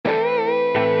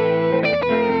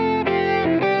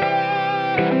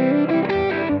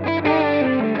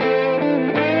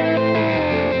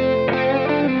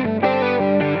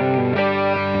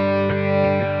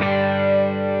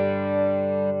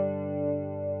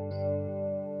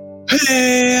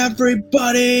Hey,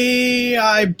 everybody!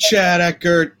 I'm Chad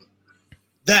Eckert.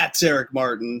 That's Eric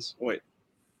Martins. Wait.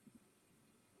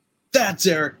 That's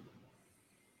Eric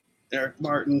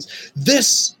Martins.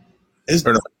 This is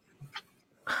the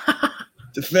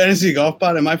Fantasy Golf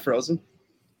Pod. Am I frozen?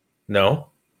 No.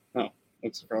 Oh,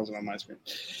 looks frozen on my screen.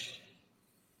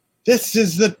 This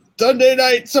is the Sunday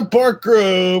Night Support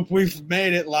Group. We've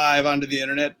made it live onto the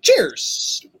internet.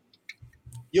 Cheers!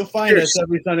 You'll find us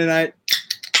every Sunday night.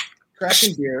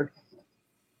 Cracking beer.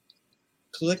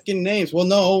 Clicking names. Well,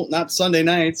 no, not Sunday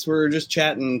nights. We're just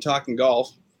chatting, talking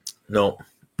golf. No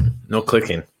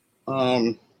clicking.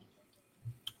 I'm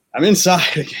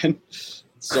inside again. It's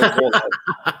so cold.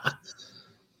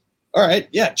 All right,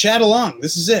 yeah, chat along.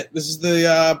 This is it. This is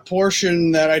the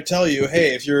portion that I tell you,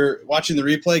 hey, if you're watching the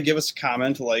replay, give us a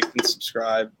comment, like, and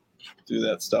subscribe. Do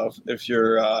that stuff. If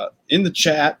you're in the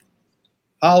chat,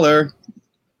 holler.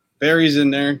 Barry's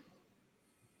in there.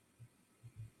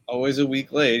 Always a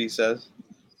week late, he says.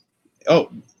 Oh,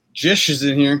 Jish is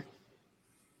in here.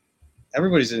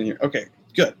 Everybody's in here. Okay,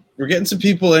 good. We're getting some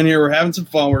people in here. We're having some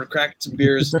fun. We're cracking some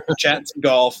beers, chatting some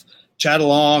golf, chat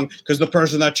along, because the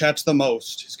person that chats the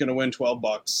most is going to win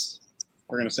 $12.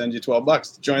 We're going to send you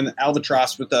 $12 to join the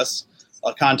Albatross with us,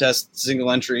 a contest,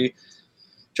 single entry,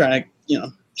 trying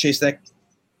to, chase that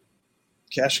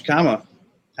cash comma.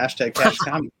 Hashtag cash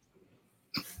comma.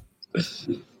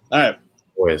 All right.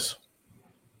 Boys.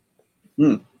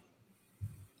 All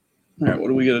right, what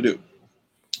are we going to do?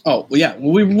 Oh, well, yeah,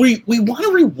 we want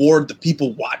to reward the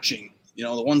people watching,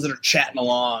 the ones that are chatting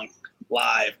along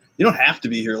live. You don't have to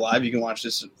be here live. You can watch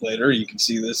this later. You can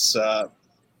see this on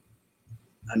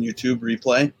YouTube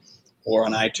replay or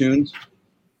on iTunes.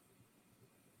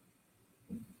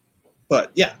 But,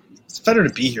 yeah, it's better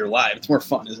to be here live. It's more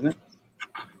fun, isn't it?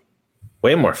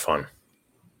 Way more fun.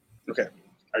 Okay.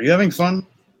 Are you having fun?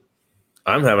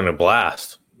 I'm having a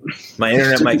blast. My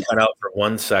internet might cut out for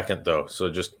 1 second, though,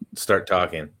 so just start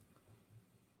talking.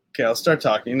 Okay, I'll start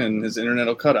talking, and his internet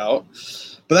will cut out.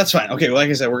 But that's fine. Okay, well,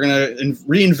 like I said, we're going to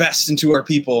reinvest into our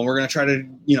people, and we're going to try to,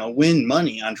 win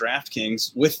money on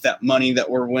DraftKings with that money that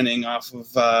we're winning off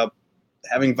of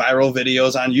having viral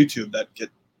videos on YouTube that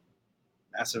get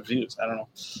massive views. I don't know.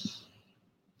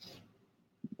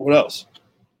 What else?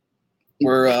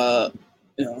 We're,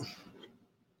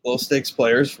 low stakes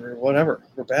players for whatever.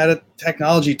 We're bad at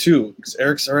technology too, because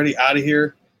Eric's already out of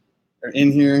here or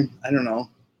in here. I don't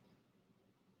know.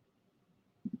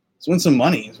 Let's win some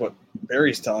money is what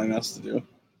Barry's telling us to do.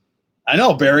 I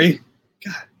know, Barry.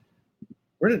 God,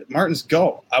 where did Martins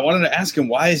go? I wanted to ask him,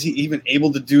 why is he even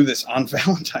able to do this on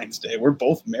Valentine's Day? We're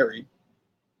both married.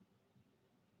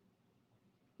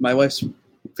 My wife's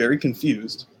very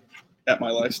confused at my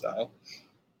lifestyle.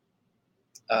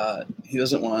 He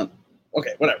doesn't want...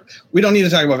 Okay, whatever. We don't need to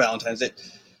talk about Valentine's Day.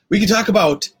 We can talk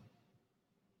about...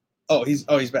 Oh, he's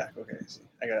back. Okay,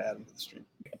 I got to add him to the stream.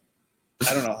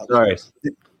 I don't know how...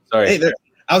 Sorry. Hey, there.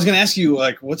 I was going to ask you,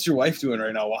 what's your wife doing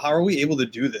right now? Well, how are we able to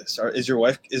do this? Is your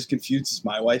wife as confused as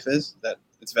my wife is, that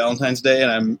it's Valentine's Day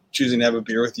and I'm choosing to have a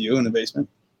beer with you in the basement?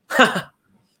 I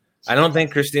don't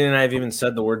think Christine and I have even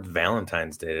said the word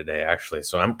Valentine's Day today, actually,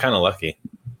 so I'm kind of lucky.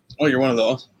 Oh, you're one of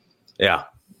those? Yeah.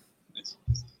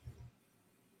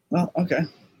 Well, okay.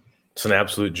 It's an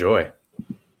absolute joy.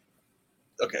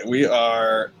 Okay, we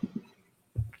are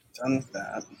done with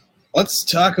that. Let's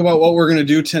talk about what we're going to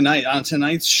do tonight. On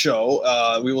tonight's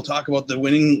show, we will talk about the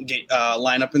winning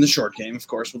lineup in the short game. Of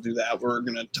course, we'll do that. We're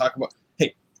going to talk about,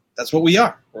 hey, that's what we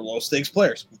are. We're low-stakes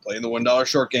players. We play in the $1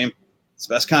 short game. It's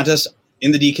the best contest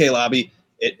in the DK lobby.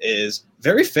 It is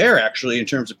very fair, actually, in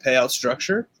terms of payout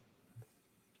structure.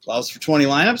 Allows for 20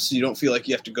 lineups, so you don't feel like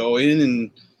you have to go in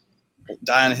and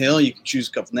die on a hill. You can choose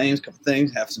a couple names, a couple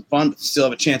things, have some fun, but still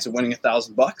have a chance of winning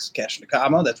 $1,000, cash in a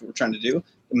comma. That's what we're trying to do.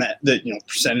 The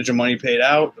percentage of money paid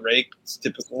out, the rate, it's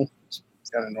typical. It's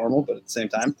kind of normal, but at the same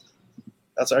time,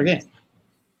 that's our game.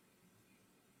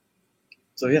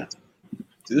 So yeah,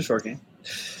 do the short game.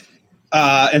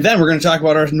 And then we're going to talk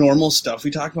about our normal stuff.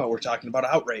 We're talking about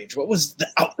outrage. What was the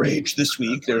outrage this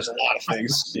week? There's a lot of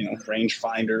things, range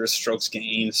finders, strokes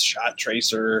gains, shot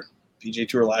tracer. PGA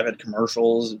Tour Live had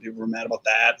commercials, and people were mad about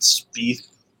that. Spieth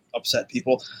upset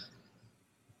people.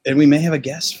 And we may have a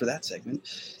guest for that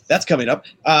segment. That's coming up.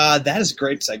 That is a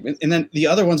great segment. And then the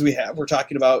other ones we're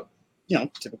talking about,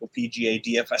 typical PGA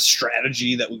DFS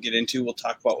strategy that we'll get into. We'll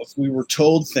talk about if we were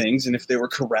told things and if they were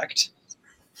correct.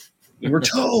 We were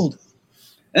told.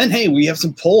 And then, hey, we have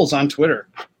some polls on Twitter.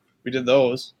 We did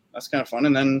those. That's kind of fun.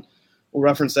 And then we'll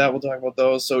reference that. We'll talk about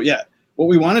those. So, yeah. What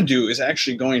we want to do is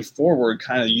actually going forward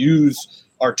kind of use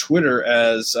our Twitter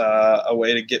as a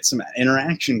way to get some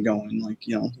interaction going.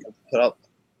 Put out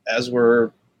as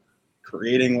we're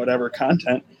creating whatever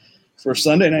content for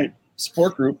Sunday Night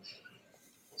Sport Group,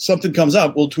 something comes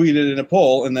up, we'll tweet it in a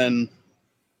poll, and then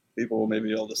people will maybe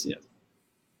be able to see it.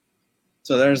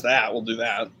 So there's that. We'll do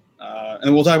that.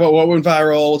 And we'll talk about what went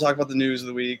viral. We'll talk about the news of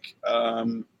the week.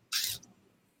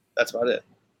 That's about it.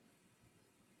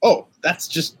 Oh,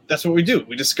 that's what we do.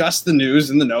 We discuss the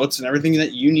news and the notes and everything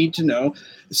that you need to know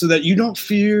so that you don't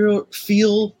feel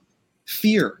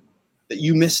fear that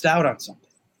you missed out on something.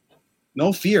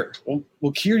 No fear.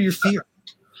 We'll cure your fear.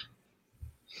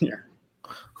 Here.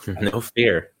 No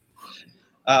fear.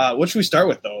 What should we start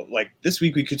with, though? Like, this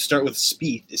week we could start with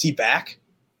Spieth. Is he back?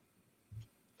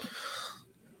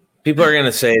 People are going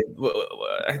to say,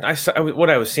 I saw what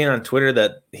I was seeing on Twitter,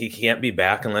 that he can't be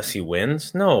back unless he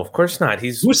wins. No, of course not.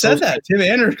 Who said that? Tim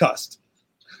Andercost.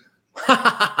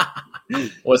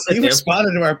 He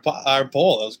responded to our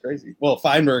poll. That was crazy. Well,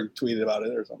 Feinberg tweeted about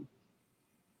it or something.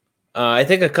 I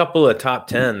think a couple of top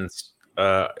tens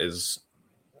is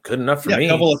good enough for me. A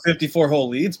couple of 54-hole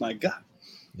leads. My God.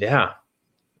 Yeah.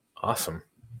 Awesome.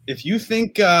 If you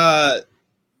think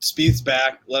Spieth's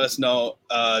back, let us know.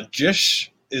 Jish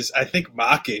is, I think,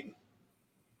 mocking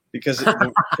because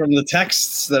from the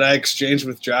texts that I exchanged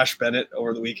with Josh Bennett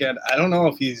over the weekend, I don't know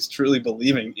if he's truly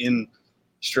believing in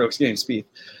strokes gained Spieth.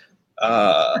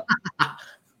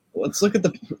 Let's look at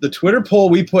the Twitter poll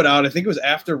we put out. I think it was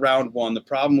after round one. The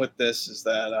problem with this is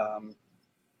that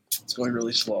it's going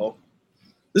really slow.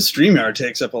 This StreamYard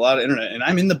takes up a lot of internet, and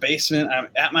I'm in the basement. I'm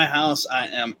at my house. I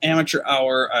am amateur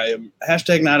hour. I am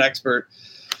 #NotExpert.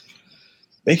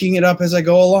 Making it up as I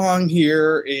go along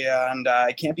here, and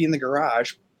I can't be in the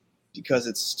garage because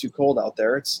it's too cold out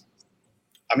there. It's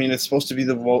supposed to be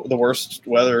the worst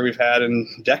weather we've had in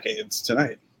decades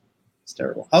tonight. It's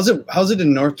terrible. How's it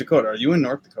in North Dakota? Are you in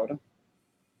North Dakota?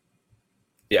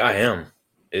 Yeah, I am.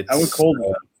 How cold?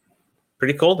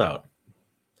 Pretty cold out.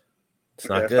 It's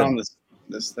not good. I found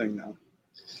this thing now.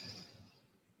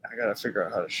 I gotta figure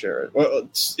out how to share it. Well,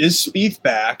 is Spieth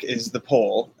back? Is the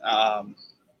poll?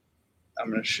 I'm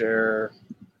going to share.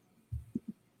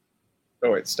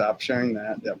 Oh, wait, stop sharing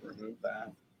that. Yep, remove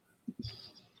that.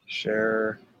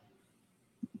 Share.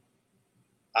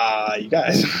 You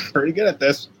guys are pretty good at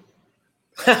this.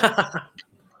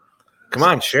 Come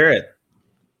on, share it.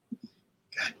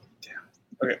 God damn.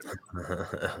 Okay.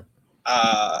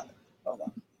 Hold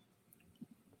on.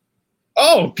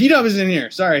 Oh, P-Dub is in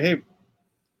here. Sorry. Hey,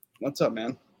 what's up,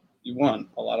 man? You won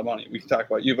a lot of money. We can talk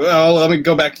about you, but let me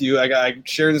go back to you. I'm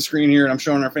sharing the screen here, and I'm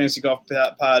showing our Fantasy Golf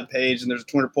Pod page, and there's a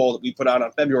Twitter poll that we put out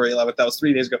on February 11th. That was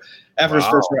 3 days ago after his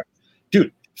first round.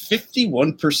 Dude,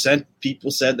 51% people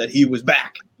said that he was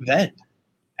back then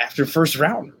after first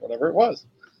round or whatever it was.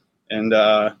 And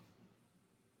I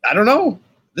don't know.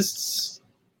 This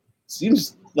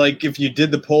seems like if you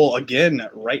did the poll again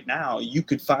right now, you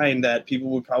could find that people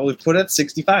would probably put it at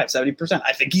 65, 70%.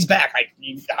 I think he's back.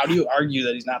 How do you argue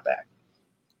that he's not back?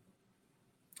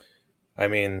 I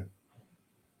mean,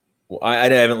 I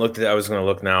haven't looked at it. I was going to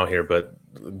look now here, but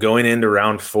going into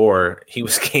round 4, he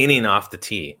was gaining off the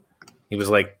tee. He was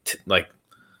like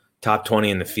top 20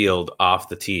 in the field off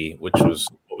the tee, which was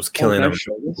what was killing him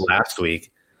last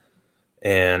week.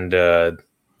 And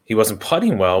he wasn't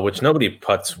putting well, which nobody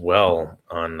putts well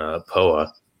on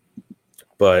POA.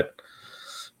 But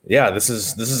yeah, this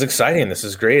is exciting. This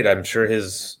is great. I'm sure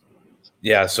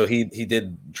so he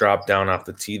did drop down off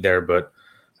the tee there, but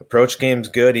approach game's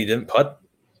good. He didn't putt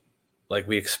like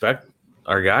we expect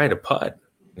our guy to putt,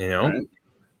 you know? Right.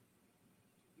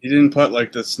 He didn't putt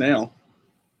like the snail.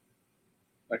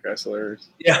 That guy's hilarious.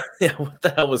 Yeah. What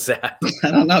the hell was that?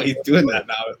 I don't know. He's doing that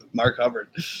now with Mark Hubbard.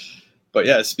 But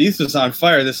yeah, Spieth was on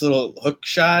fire. This little hook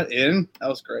shot in, that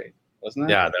was great, wasn't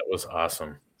it? Yeah, that was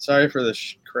awesome. Sorry for the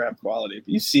crap quality. But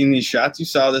you've seen these shots. You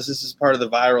saw this. This is part of the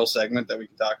viral segment that we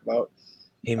can talk about.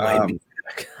 He might be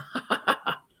back.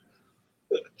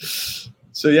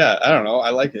 So yeah, I don't know.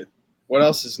 I like it. What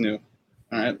else is new?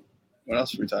 All right. What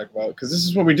else should we talk about? Because this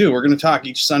is what we do. We're going to talk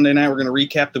each Sunday night. We're going to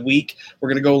recap the week. We're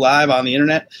going to go live on the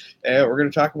internet. We're going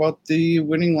to talk about the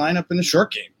winning lineup in the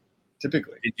short game,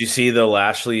 typically. Did you see the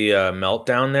Lashley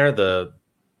meltdown there, the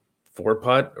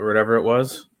 4-putt or whatever it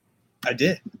was? I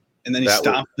did. And then he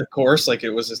stomped the course like it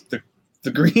was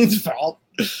the green's fault.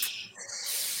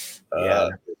 Yeah.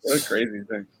 What a crazy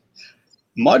thing.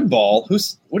 Mud ball.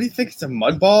 What do you think? It's a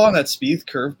mud ball on that Spieth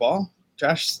curve ball?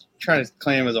 Josh trying to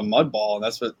claim as a mud ball, and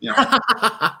that's what,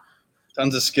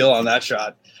 tons of skill on that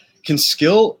shot. Can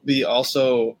skill be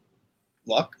also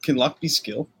luck? Can luck be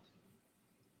skill?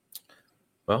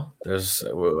 Well,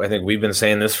 I think we've been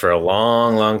saying this for a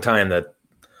long, long time, that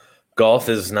golf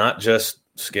is not just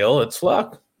skill, it's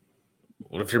luck.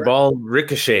 What if your ball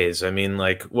ricochets? I mean,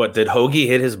 like, what did Hoagie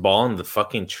hit his ball in the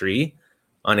fucking tree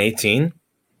on 18,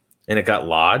 and it got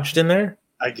lodged in there?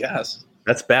 I guess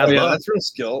That's bad luck. That's real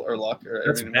skill or luck. Or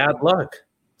that's bad luck,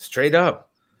 straight up.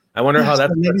 I wonder how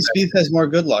that. Maybe Spieth has more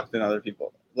good luck than other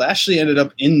people. Lashley ended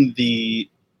up in the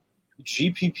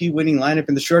GPP winning lineup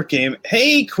in the short game.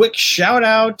 Hey, quick shout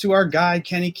out to our guy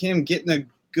Kenny Kim getting the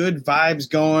good vibes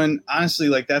going. Honestly,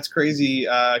 like that's crazy.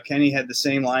 Kenny had the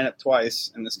same lineup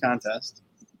twice in this contest.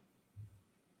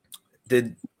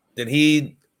 Did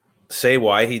he say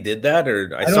why he did that,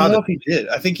 or I don't know if he did.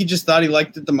 I think he just thought he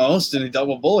liked it the most, and he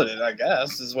double bulleted. I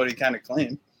guess is what he kind of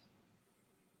claimed.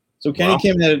 So Kenny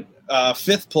Kim had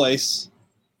fifth place,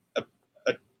 a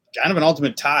kind of an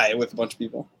ultimate tie with a bunch of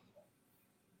people.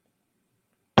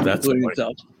 That's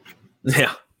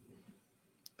yeah.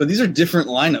 But these are different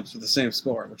lineups with the same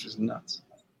score, which is nuts.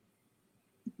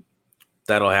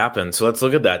 That'll happen. So let's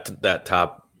look at that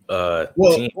top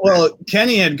team. Well,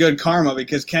 Kenny had good karma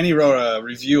because Kenny wrote a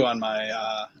review on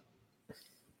my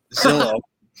Zillow.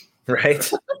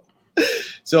 Right.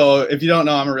 So if you don't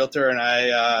know, I'm a realtor, and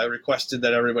I requested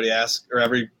that everybody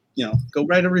go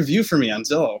write a review for me on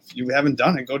Zillow. If you haven't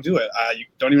done it, go do it. You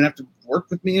don't even have to work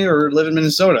with me or live in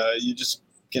Minnesota. You just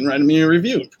can write me a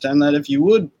review and pretend that if you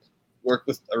would work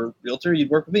with a realtor, you'd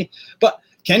work with me. But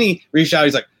Kenny reached out.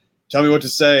 He's like, tell me what to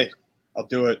say. I'll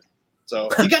do it. So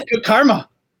he got good karma.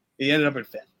 He ended up in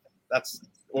fifth. That's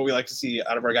what we like to see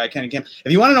out of our guy, Kenny Kim.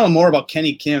 If you want to know more about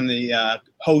Kenny Kim, the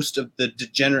host of the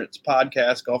Degenerates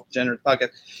podcast, Golf Degenerates podcast,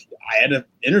 I had an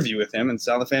interview with him and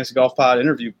on the Fantasy Golf Pod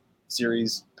interview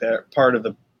series, part of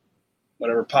the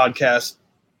whatever podcast,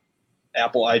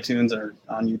 Apple, iTunes, or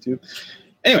on YouTube.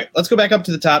 Anyway, let's go back up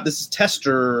to the top. This is Test.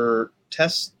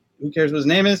 Who cares what his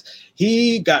name is?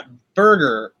 He got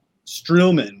Berger,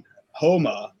 Streelman,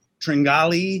 Homa,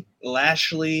 Tringali,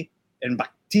 Lashley, and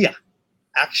Bhatia.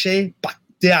 Akshay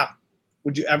Bhatia.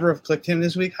 Would you ever have clicked him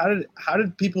this week? How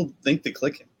did people think to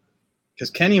click him?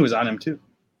 Because Kenny was on him too.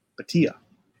 Bhatia.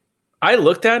 I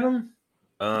looked at him.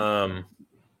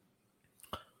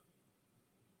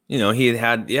 He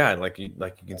had like you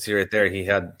can see right there, he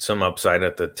had some upside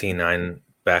at the T9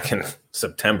 back in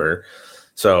September.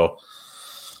 So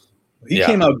he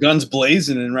came out guns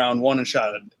blazing in round one and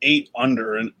shot an 8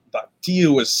 under, and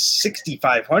Bhatia was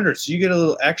 6,500. So you get a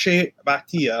little Akshay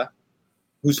Bhatia,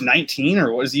 who's 19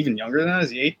 or what is even younger than that?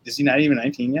 Is he 8? Is he not even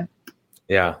 19 yet?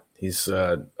 Yeah, he's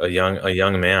a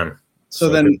young man. So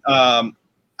then I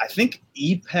think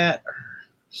EPAT or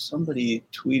somebody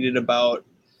tweeted about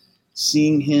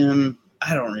seeing him.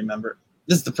 I don't remember.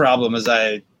 This is the problem, is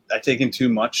I take in too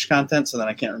much content, so then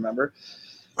I can't remember.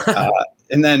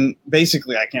 And then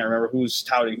basically I can't remember who's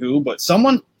touting who, but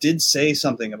someone did say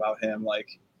something about him, like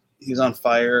he was on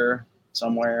fire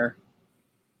somewhere.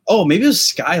 Oh, maybe it was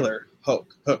Skylar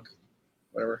Hook,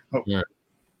 whatever. Hook. Yeah.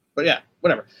 But yeah,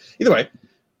 whatever. Either way,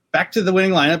 back to the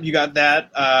winning lineup. You got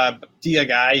that Dia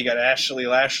guy. You got Ashley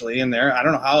Lashley in there. I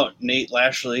don't know how Nate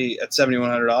Lashley at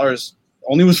 $7,100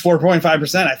 only was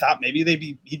 4.5%. I thought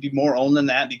maybe he'd be more owned than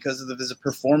that because of his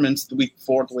performance the week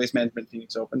before at the Waste Management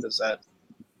Phoenix Open. Does that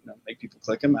make people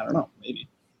click him? I don't know, maybe,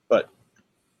 but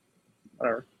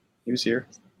whatever. He was here,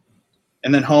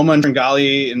 and then Homa and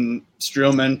Tringali and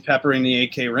Streelman peppering the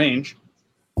 8K range.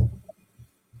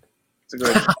 It's a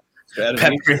good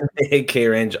peppering the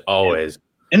 8K range always.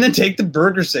 And then take the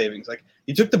Berger savings. Like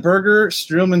he took the Berger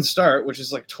Streelman start, which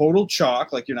is like total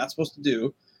chalk, like you're not supposed to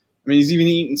do. I mean, he's even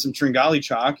eaten some Tringali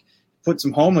chalk, put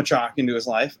some Homa chalk into his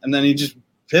life, and then he just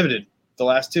pivoted the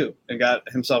last two and got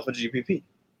himself a GPP.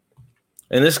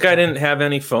 And this guy didn't have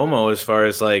any FOMO as far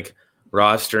as like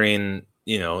rostering,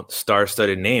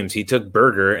 star-studded names. He took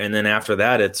Berger, and then after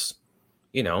that, it's,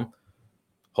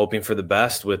 hoping for the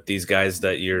best with these guys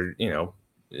that you're,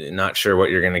 not sure what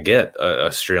you're going to get. A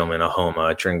Streelman, a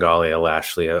Homa, a Tringali, a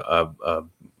Lashley, a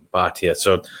Bhatia.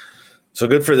 So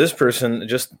good for this person.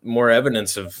 Just more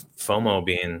evidence of FOMO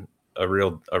being a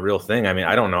real thing. I mean,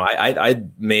 I don't know. I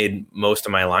made most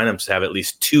of my lineups have at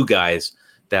least two guys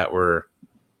that were,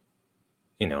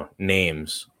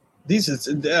 names. These is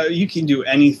you can do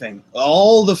anything.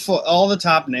 All the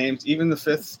top names, even the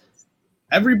fifth.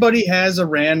 Everybody has a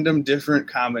random different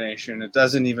combination. It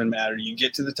doesn't even matter. You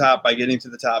get to the top by getting to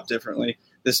the top differently.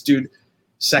 This dude,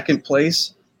 second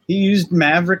place, he used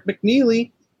Maverick McNeely.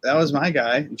 That was my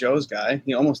guy, Joe's guy.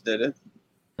 He almost did it.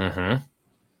 Mm-hmm.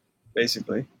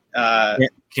 Basically.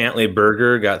 Cantley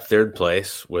Berger got third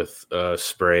place with a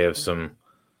spray of some.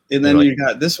 And then you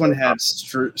got this one had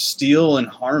Steele and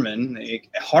Harmon.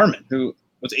 Harmon, who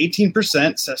was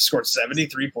 18%, scored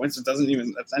 73 points. That's not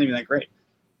even that great.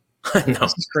 No.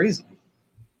 This is crazy.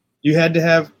 You had to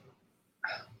have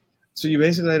So you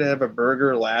basically had to have a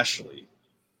Burger Lashley.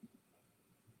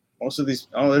 Most of these.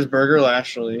 Oh, there's Burger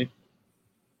Lashley.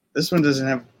 This one doesn't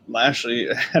have Lashley.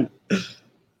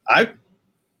 I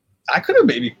could have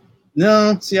maybe.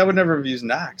 No, see, I would never have used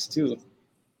Knox too.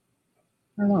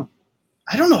 I don't know.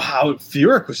 I don't know how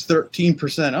Furyk was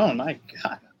 13%. Oh my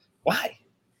god, why?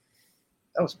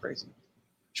 That was crazy.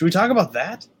 Should we talk about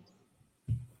that?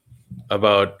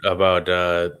 About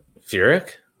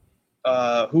Furyk?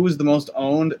 Who was the most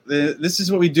owned? This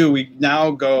is what we do. We now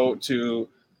go to.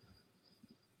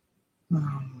 Oh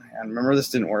man, remember this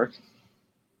didn't work.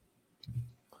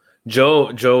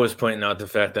 Joe was pointing out the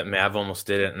fact that Mav almost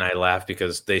did it, and I laughed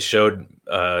because they showed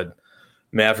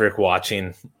Maverick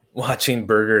watching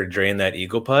Burger drain that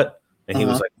eagle putt, and he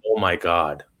was like, "Oh my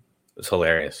god!" It's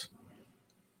hilarious.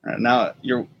 All right, now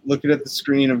you're looking at the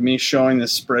screen of me showing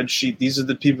this spreadsheet. These are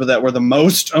the people that were the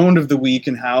most owned of the week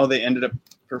and how they ended up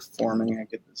performing. I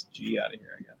get this G out of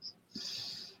here, I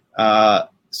guess.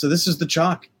 So this is the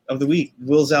chalk of the week.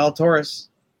 Will Zalatoris.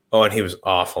 Oh, and he was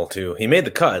awful too. He made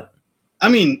the cut. I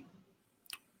mean,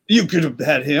 you could have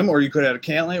had him, or you could have had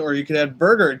Cantlay, or you could have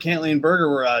Berger. Cantlay and Berger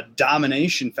were a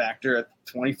domination factor at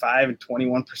 25 and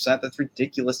 21%. That's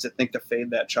ridiculous to think to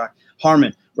fade that chalk.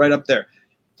 Harmon, right up there.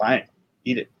 Fine.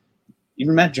 Eat it.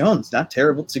 Even Matt Jones, not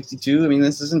terrible at 62. I mean,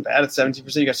 this isn't bad at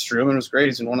 17%. You got Struman, was great.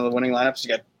 He's in one of the winning lineups.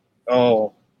 You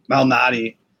got,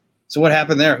 Malnati. So what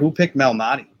happened there? Who picked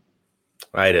Malnati?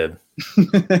 I did.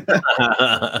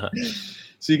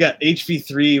 So you got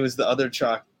HV3 was the other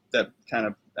chalk that kind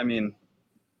of, I mean,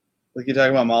 like you're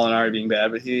talking about Molinari being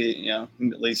bad, but he,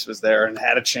 at least was there and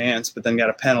had a chance, but then got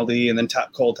a penalty and then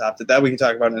Cole topped it. That we can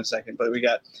talk about in a second. But we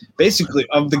got basically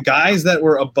of the guys that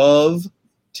were above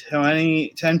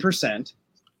 10%,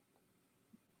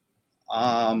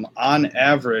 on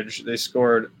average, they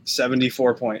scored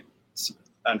 74 points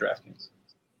on DraftKings.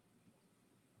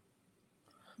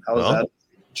 How is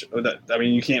that? I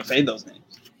mean, you can't fade those names.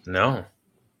 No.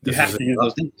 You have to use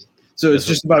those names. So it's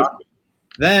just about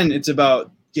 – then it's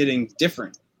about getting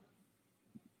different.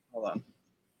 Hold on.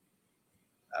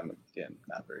 I'm, again,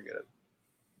 not very good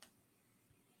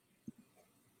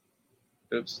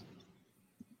at – oops.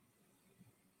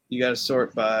 You got to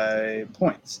sort by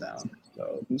points now.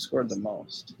 So who scored the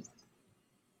most?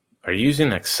 Are you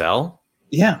using Excel?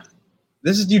 Yeah.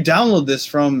 You download this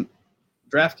from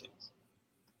DraftKings.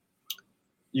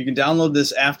 You can download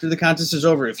this after the contest is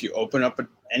over. If you open up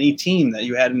any team that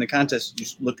you had in the contest, you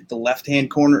look at the left-hand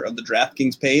corner of the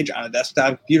DraftKings page on a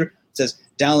desktop computer. It says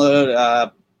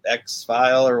download X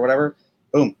file or whatever.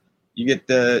 Boom. You get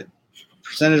the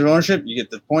percentage of ownership. You get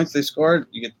the points they scored.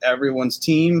 You get everyone's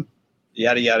team.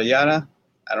 Yada, yada, yada.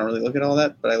 I don't really look at all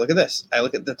that, but I look at this. I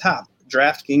look at the top.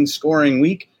 DraftKings scoring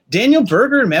week. Daniel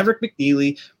Berger and Maverick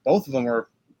McNeely. Both of them were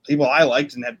people I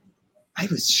liked, and I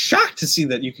was shocked to see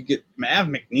that you could get Mav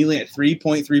McNeely at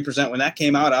 3.3%. When that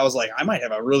came out, I was like, I might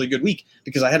have a really good week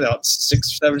because I had about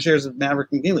 6 or 7 shares of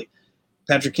Maverick McNeely.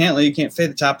 Patrick Cantlay, you can't fade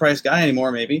the top price guy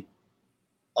anymore, maybe.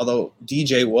 Although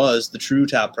DJ was the true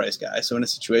top price guy. So in a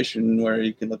situation where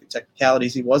you can look at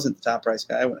technicalities, he wasn't the top price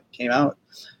guy when it came out.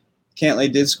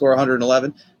 Cantlay did score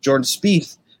 111. Jordan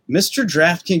Spieth, Mr.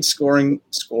 DraftKings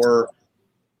scorer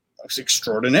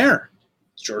extraordinaire.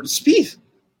 Jordan Spieth.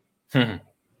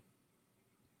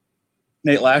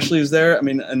 Nate Lashley was there. I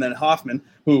mean, and then Hoffman,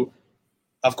 who,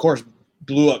 of course,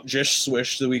 blew up Jish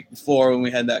Swish the week before when we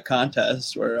had that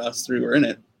contest where us three were in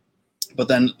it. But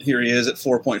then here he is at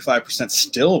 4.5%,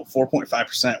 still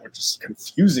 4.5%, which is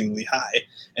confusingly high.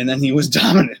 And then he was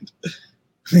dominant.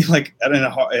 I mean, like in a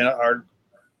hard.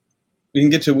 We can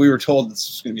get to. We were told this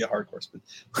was going to be a hard course,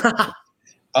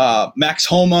 but Max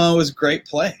Homa was a great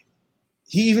play.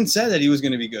 He even said that he was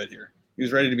going to be good here. He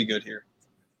was ready to be good here.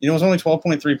 It was only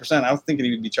 12.3%. I was thinking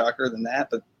he would be chalker than that,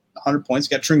 but 100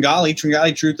 points. You got Tringali,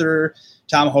 Truther,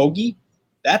 Tom Hoagie.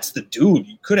 That's the dude.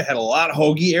 You could have had a lot of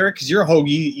Hoagie, Eric, because you're a Hoagie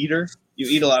eater. You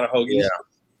eat a lot of Hoagies. Yeah.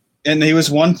 And he was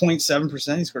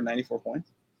 1.7%. He scored 94 points.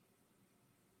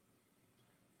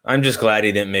 I'm just glad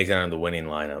he didn't make it on the winning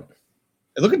lineup.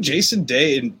 And look at Jason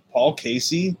Day and Paul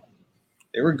Casey.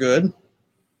 They were good.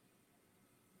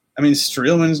 I mean,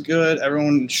 Streelman's good.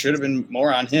 Everyone should have been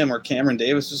more on him, or Cameron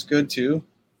Davis was good too.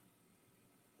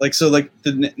 The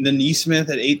Neesmith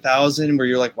at 8,000, where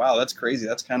you're like, wow, that's crazy.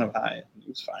 That's kind of high. He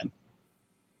was fine.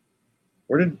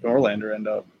 Where did Norlander end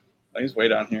up? Oh, he's way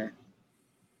down here.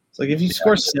 It's like if you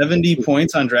score 70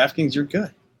 points on DraftKings, you're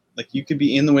good. Like you could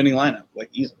be in the winning lineup, like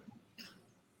easily.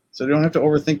 So you don't have to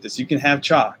overthink this. You can have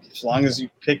chalk as long as you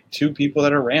pick 2 people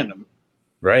that are random.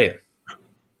 Right.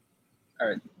 All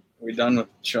right. Are we done with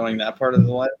showing that part of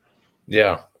the lineup?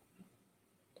 Yeah.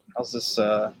 How's this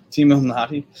Team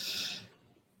Illuminati?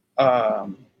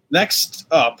 Next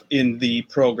up in the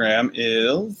program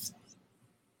is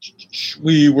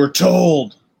We Were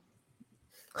Told.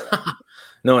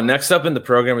 No, next up in the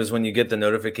program is when you get the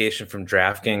notification from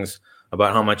DraftKings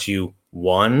about how much you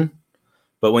won,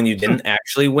 but when you didn't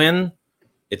actually win,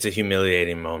 it's a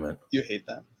humiliating moment. You hate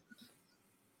that.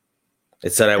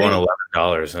 It said I won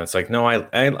 $11, and it's like, no,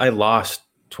 I lost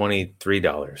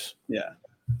 $23. Yeah.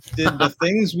 Did the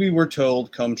things we were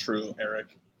told come true,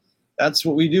 Eric? That's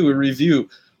what we do. We review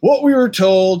what we were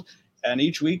told, and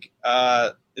each week,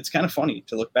 it's kind of funny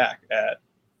to look back at.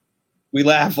 We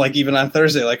laugh, like, even on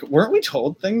Thursday, like, weren't we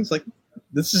told things? Like,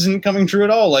 this isn't coming true at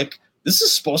all. Like, this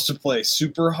is supposed to play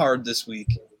super hard this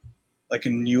week. Like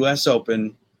in U.S.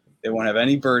 Open, they won't have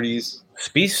any birdies.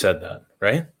 Spieth said that,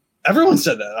 right? Everyone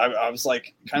said that. I was,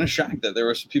 like, kind of shocked that there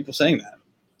were some people saying that.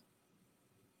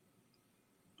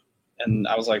 And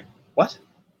I was like, what?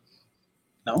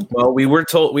 No? Well, we were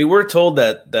told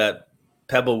that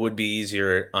Pebble would be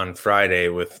easier on Friday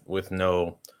with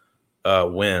no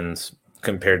wins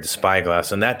compared to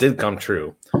Spyglass, and that did come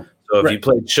true. So if you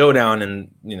played Showdown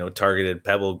and targeted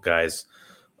Pebble guys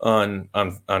on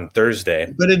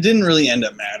Thursday, but it didn't really end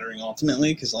up mattering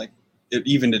ultimately because like it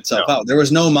evened itself out. There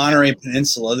was no Monterey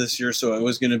Peninsula this year, so it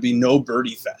was going to be no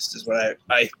birdie fest, is what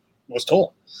I was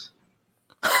told.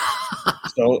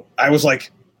 So I was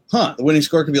like, the winning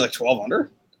score could be like 12 under.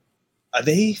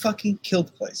 They fucking killed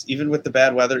the place, even with the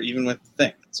bad weather, even with the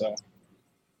thing. So,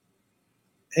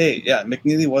 hey, yeah,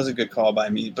 McNeely was a good call by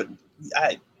me, but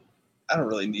I don't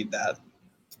really need that.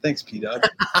 Thanks, P-Dub.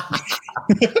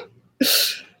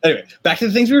 Anyway, back to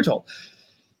the things we were told.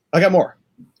 I got more.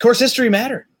 Course history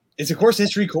mattered. It's a course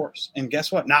history course. And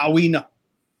guess what? Now we know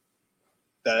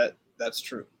that that's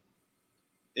true.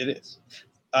 It is.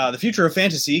 The future of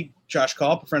fantasy, Josh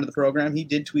Culp, a friend of the program, he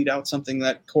did tweet out something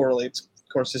that correlates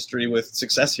course history with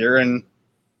success here. And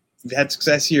if you've had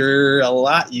success here a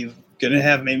lot, you're going to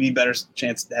have maybe a better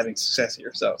chance of having success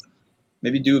here. So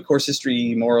maybe do a course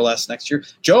history more or less next year.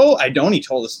 Joe Idoni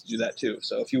told us to do that too.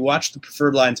 So if you watch the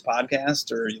Preferred Lines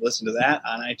podcast or you listen to that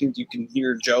on iTunes, you can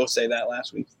hear Joe say that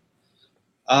last week.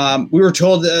 We were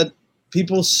told that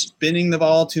people spinning the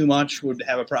ball too much would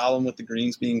have a problem with the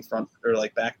greens being front or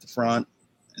like back to front,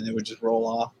 and it would just roll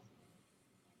off.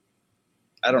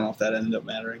 I don't know if that ended up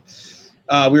mattering.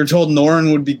 We were told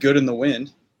Noren would be good in the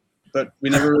wind, but we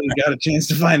never really got a chance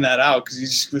to find that out because he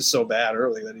just was so bad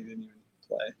early that he didn't even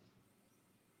play.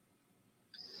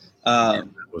 That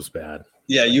was bad.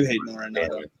 Yeah, you hate Noren.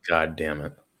 God damn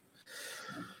it.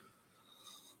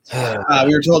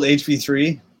 We were told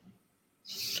HV3.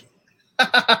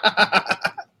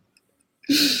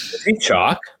 Is he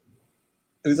chalk?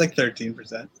 It was like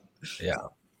 13%. Yeah.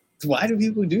 Why do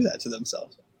people do that to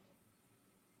themselves?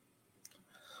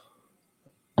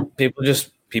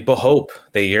 People hope.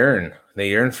 They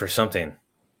yearn for something.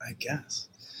 I guess.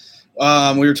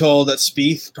 We were told that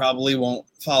Spieth probably won't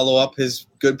follow up his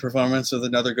good performance with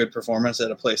another good performance at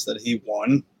a place that he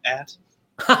won at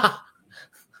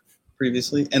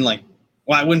previously. And like,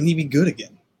 why wouldn't he be good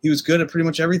again? He was good at pretty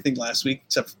much everything last week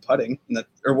except for putting.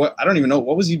 Or what? I don't even know.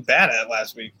 What was he bad at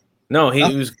last week? No,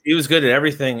 he was good at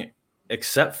everything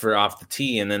except for off the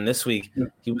tee. And then this week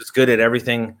he was good at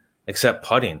everything except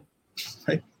putting.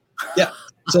 Right. Yeah.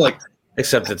 So like,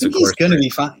 except it's of he's course going to be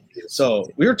fine. So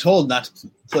we were told not to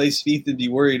play Spieth and be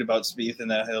worried about Spieth and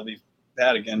that he'll be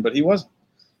bad again, but he wasn't.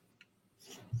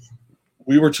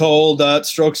 We were told that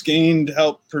strokes gained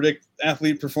help predict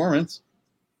athlete performance.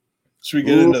 Should we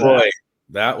get into that?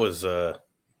 That was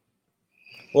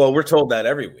well, we're told that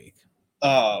every week.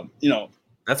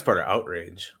 That's part of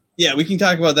outrage. Yeah, we can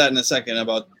talk about that in a second.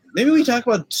 Maybe we talk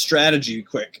about strategy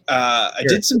quick. I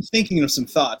did some thinking of some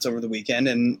thoughts over the weekend,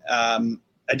 and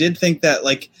I did think that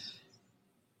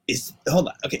hold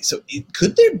on. Okay, so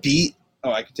could there be?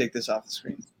 Oh, I could take this off the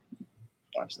screen.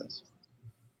 Watch this.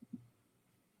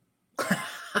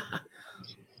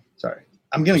 Sorry,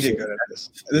 I'm gonna get good at this.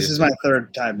 This is my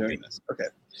third time doing this. Okay.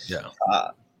 Yeah.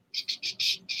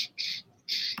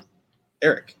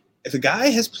 Eric, if a guy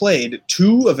has played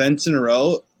 2 events in a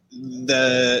row,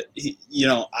 I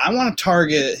want to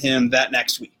target him that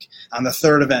next week on the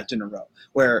 3rd event in a row.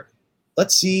 Where,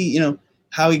 let's see,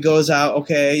 how he goes out.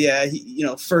 Okay,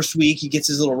 yeah, first week he gets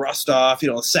his little rust off.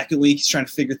 The second week he's trying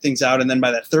to figure things out, and then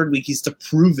by that 3rd week he's the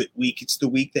prove it week. It's the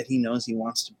week that he knows he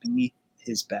wants to be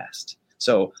his best.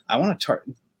 So I want to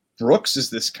target. Brooks is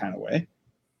this kind of way,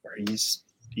 where he's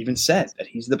even said that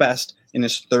he's the best in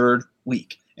his 3rd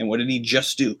week. And what did he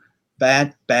just do?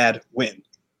 Bad win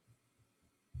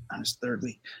on his 3rd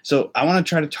week. So I want to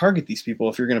try to target these people.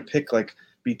 If you're going to pick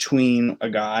between a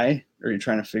guy, or you're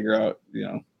trying to figure out,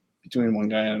 between one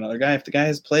guy and another guy. If the guy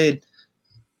has played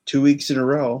 2 weeks in a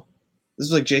row, this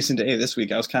is like Jason Day this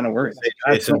week. I was kind of worried.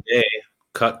 Jason Day,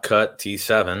 cut,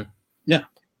 T7. Yeah.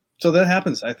 So that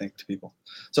happens, I think, to people.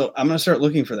 So I'm going to start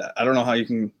looking for that. I don't know how you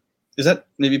can – is that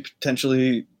maybe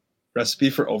potentially recipe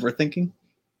for overthinking?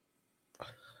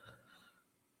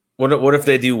 What if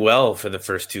they do well for the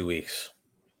first 2 weeks?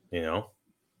 You know?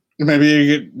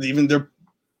 Maybe even they're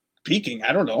peaking.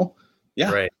 I don't know.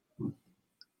 Yeah. Right.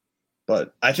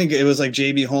 But I think it was like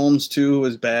JB Holmes too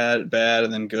was bad,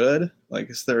 and then good. Like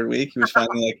his third week, he was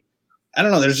finally like, I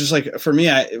don't know. There's just like, for me,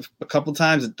 a couple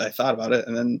times I thought about it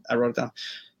and then I wrote it down.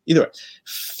 Either way,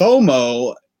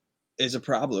 FOMO is a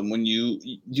problem when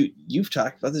you've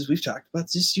talked about this. We've talked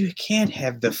about this. You can't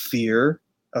have the fear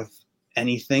of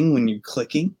anything when you're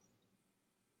clicking,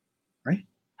 right?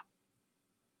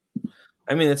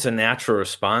 I mean, it's a natural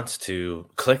response to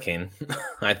clicking.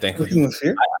 I think Clicking with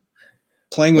fear,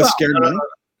 playing with scared money.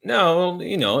 No,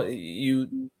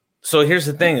 So here's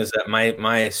the thing: is that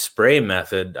my spray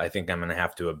method, I think I'm going to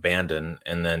have to abandon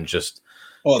and then just.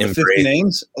 Oh, the 50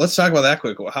 names. Let's talk about that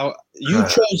quick. How you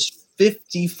chose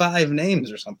 55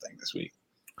 names or something this week,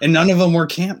 and none of them were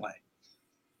Cantlay.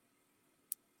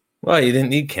 Well, you didn't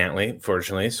need Cantlay,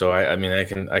 fortunately. So I mean, I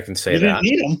can say that. You didn't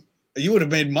need them. You would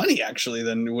have made money actually.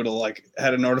 Then you would have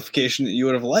had a notification that you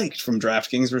would have liked from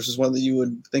DraftKings versus one that you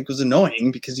would think was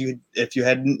annoying because if you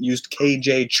hadn't used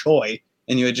KJ Choi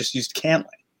and you had just used Cantlay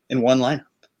in one lineup.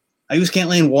 I used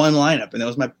Cantlay in one lineup, and that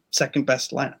was my second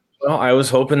best lineup. Well, I was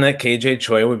hoping that KJ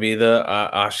Choi would be the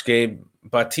Ashke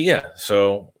Bhatia.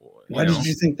 So why did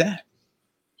you think that?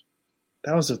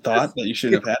 That was a thought that you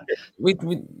should have had.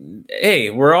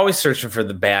 We're always searching for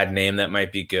the bad name that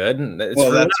might be good.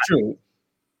 That's true.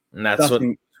 And that's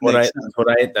what I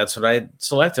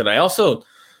selected. I also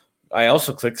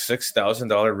clicked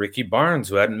 $6,000 Ricky Barnes,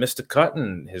 who hadn't missed a cut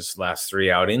in his last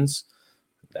 3 outings.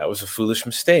 That was a foolish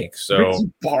mistake. So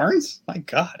Ricky Barnes, my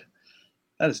God,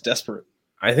 that is desperate.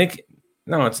 I think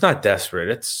no, it's not desperate.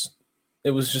 It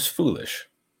was just foolish.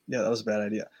 Yeah, that was a bad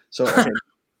idea. So okay.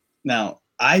 Now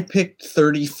I picked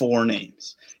 34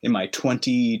 names in my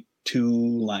 22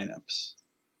 lineups.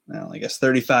 Well, I guess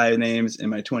 35 names in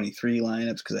my 23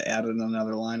 lineups because I added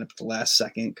another lineup at the last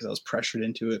second because I was pressured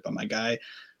into it by my guy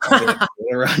on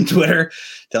Twitter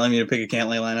telling me to pick a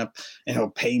Cantlay lineup, and he'll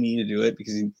pay me to do it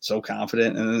because he's so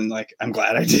confident. And then I'm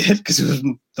glad I did because it was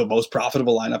the most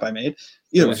profitable lineup I made.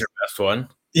 It was your best one?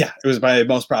 Yeah, it was my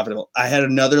most profitable. I had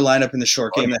another lineup in the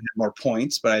short game that had more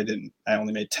points, but I didn't. I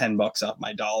only made $10 off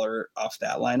my dollar off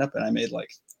that lineup, and I made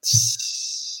like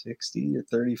 60 or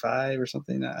 35 or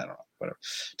something. I don't know, whatever.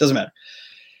 Doesn't matter.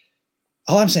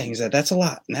 All I'm saying is that that's a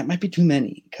lot, and that might be too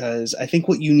many, because I think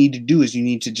what you need to do is you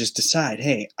need to just decide,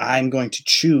 hey, I'm going to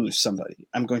choose somebody.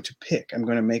 I'm going to pick. I'm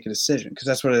going to make a decision, because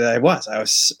that's what I was.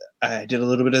 I did a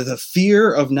little bit of the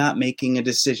fear of not making a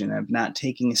decision, of not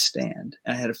taking a stand,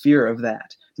 and I had a fear of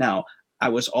that. Now, I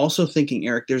was also thinking,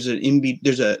 Eric, there's a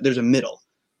middle,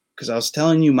 because I was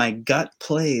telling you my gut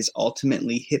plays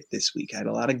ultimately hit this week. I had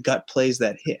a lot of gut plays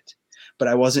that hit. But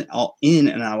I wasn't all in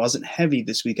and I wasn't heavy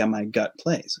this week on my gut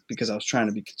plays because I was trying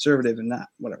to be conservative and not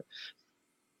whatever.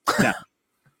 Now,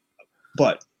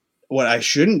 but what I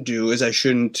shouldn't do is I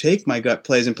shouldn't take my gut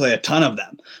plays and play a ton of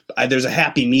them. There's a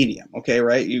happy medium, okay,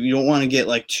 right? You don't want to get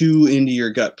too into your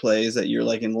gut plays that you're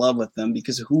in love with them,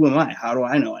 because who am I? How do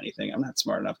I know anything? I'm not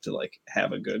smart enough to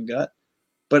have a good gut.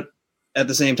 But at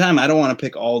the same time, I don't want to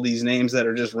pick all these names that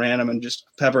are just random and just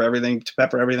pepper everything to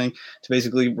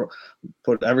basically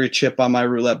put every chip on my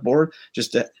roulette board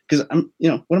just because I'm,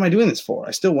 what am I doing this for?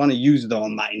 I still want to use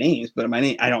my names, but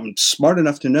I'm smart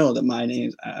enough to know that my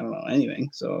names, I don't know anything.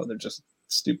 So they're just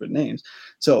stupid names.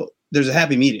 So there's a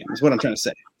happy medium is what I'm trying to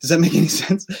say. Does that make any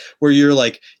sense? Where you're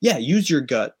yeah, use your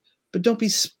gut, but don't be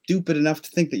stupid enough to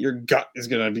think that your gut is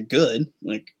going to be good.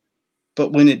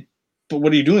 But what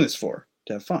are you doing this for?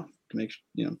 To have fun. To make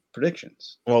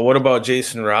predictions. Well, what about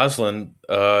Jason Roslin?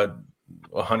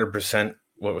 100%.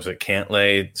 What was it?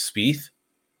 Cantlay Spieth.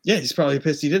 Yeah, he's probably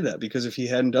pissed he did that, because if he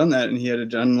hadn't done that and he had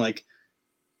done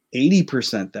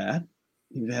 80% that,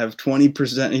 he'd have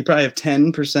 20%. He'd probably have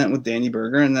 10% with Danny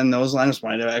Berger, and then those lineups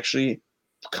might have actually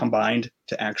combined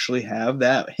to actually have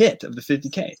that hit of the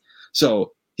 50K.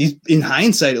 So in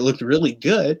hindsight, it looked really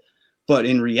good, but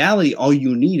in reality, all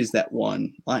you need is that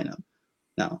one lineup.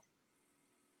 Now,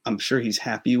 I'm sure he's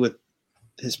happy with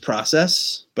his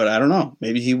process, but I don't know.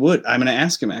 Maybe he would. I'm going to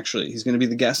ask him, actually. He's going to be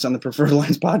the guest on the Preferred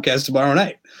Lines podcast tomorrow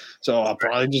night. So I'll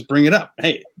probably just bring it up.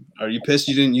 Hey, are you pissed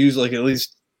you didn't use at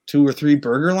least 2 or 3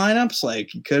 Berger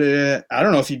lineups? You could have. I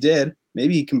don't know if he did.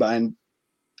 Maybe he combined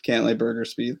Cantlay, Berger,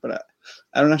 Spieth, but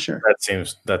I'm not sure.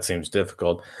 That seems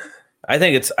difficult. I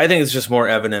think it's just more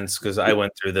evidence because I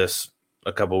went through this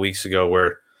a couple weeks ago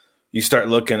where you start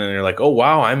looking and you're like, oh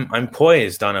wow, I'm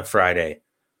poised on a Friday.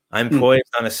 I'm poised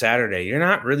on a Saturday. You're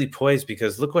not really poised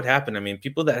because look what happened. I mean,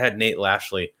 people that had Nate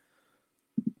Lashley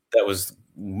that was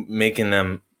making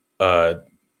them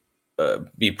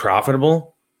be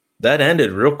profitable, that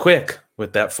ended real quick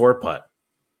with that 4-putt.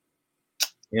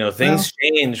 Things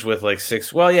changed with like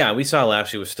 6. Well, yeah, we saw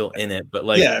Lashley was still in it, but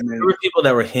there were people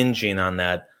that were hinging on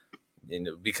that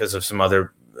because of some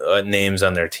other names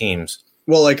on their teams.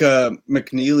 Well, like a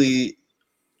McNeely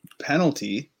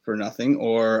penalty for nothing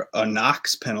or a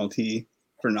Knox penalty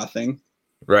for nothing.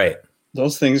 Right.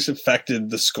 Those things affected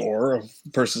the score of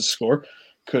the person's score.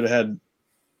 Could have had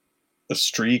a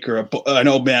streak or I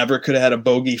know Maverick could have had a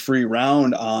bogey-free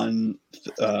round on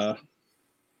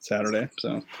Saturday.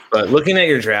 So, but looking at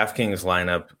your DraftKings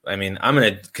lineup, I mean, I'm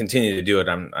going to continue to do it.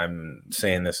 I'm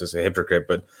saying this as a hypocrite,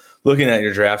 but looking at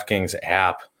your DraftKings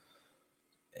app,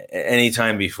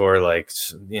 anytime before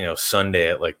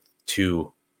Sunday at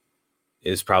 2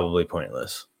 is probably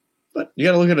pointless. But you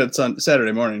got to look at it on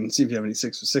Saturday morning and see if you have any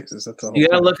 6 or 6s. That's the whole you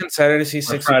got to look on Saturday to see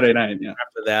 6 Friday night. Yeah.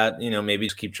 After that, maybe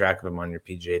just keep track of them on your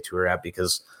PGA Tour app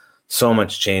because so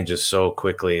much changes so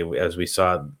quickly as we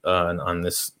saw on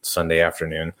this Sunday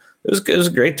afternoon. It was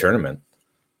a great tournament.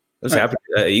 It was happy.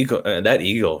 That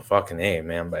eagle, fucking A,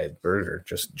 man, by Berger,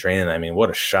 just draining. I mean, what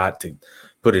a shot to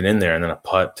put it in there and then a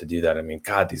putt to do that. I mean,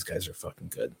 God, these guys are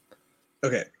fucking good.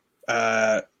 Okay.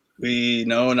 We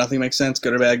know nothing makes sense,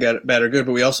 good or bad, bad or good,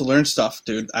 but we also learned stuff,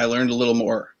 dude. I learned a little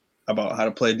more about how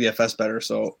to play DFS better.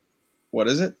 So what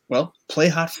is it? Well, play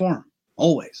hot form,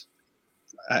 always.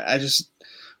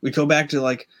 We go back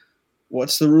to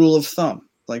what's the rule of thumb?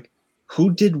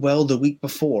 Who did well the week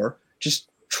before? Just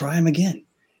try them again.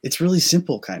 It's really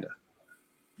simple, kind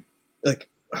of.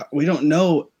 We don't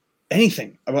know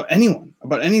anything about anyone,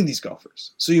 about any of these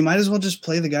golfers. So you might as well just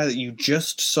play the guy that you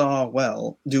just saw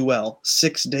do well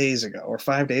 6 days ago or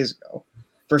 5 days ago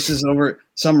versus over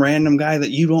some random guy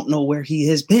that you don't know where he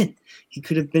has been. He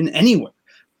could have been anywhere.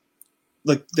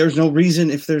 There's no reason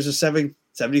if there's a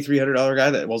 $7,300 guy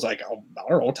that was I don't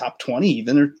know, top 20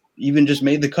 even, or even just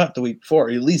made the cut the week before,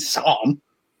 you at least saw him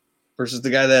versus the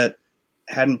guy that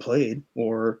hadn't played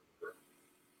or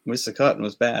missed the cut and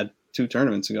was bad 2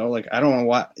 tournaments ago. I don't know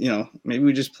why, maybe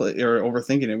we just play or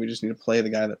overthinking it. We just need to play the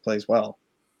guy that plays well.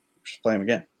 Just play him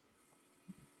again.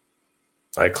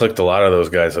 I clicked a lot of those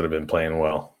guys that have been playing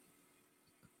well.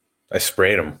 I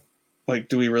sprayed them.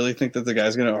 Do we really think that the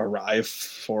guy's going to arrive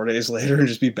 4 days later and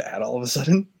just be bad all of a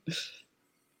sudden?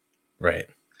 Right.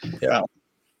 Yeah.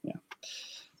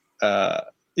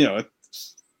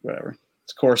 It's whatever.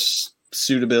 It's course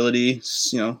suitability.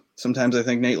 Sometimes I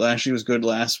think Nate Lashley was good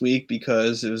last week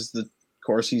because it was the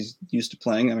course he's used to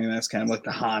playing. I mean, that's kind of like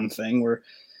the Hahn thing where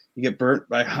you get burnt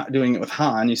by doing it with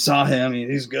Hahn. You saw him,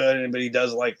 he's good, but he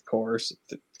does like the course,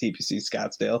 the TPC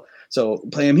Scottsdale. So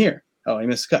play him here. Oh, he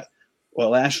missed a cut.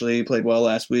 Well, Lashley played well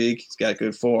last week. He's got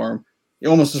good form. He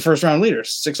almost was first round leader,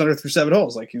 600 through 7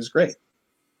 holes. He was great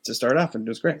to start off, and it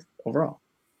was great overall.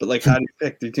 But how do you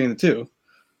pick between the two?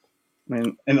 I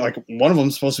mean, and one of them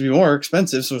is supposed to be more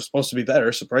expensive, so it's supposed to be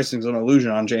better. So pricing's an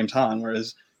illusion on James Hahn,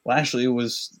 whereas Lashley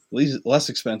was less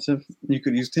expensive. You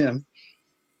could use him.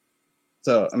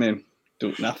 So, I mean,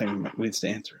 nothing leads to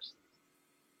answers.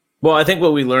 Well, I think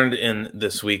what we learned in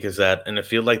this week is that in a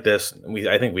field like this,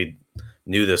 I think we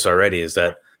knew this already, is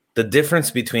that the difference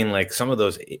between some of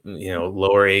those,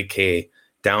 lower 8K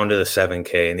down to the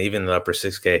 7K and even the upper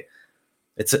 6K,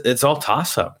 it's all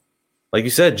toss up. Like you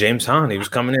said, James Hahn, he was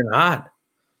coming in hot.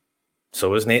 So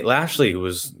was Nate Lashley, who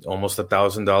was almost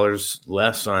 $1,000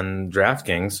 less on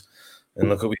DraftKings. And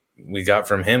look what we got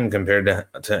from him compared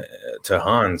to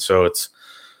Hahn. So it's,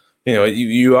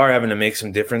 you are having to make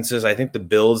some differences. I think the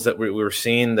builds that we were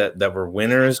seeing that were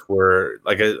winners were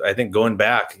I think going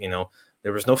back,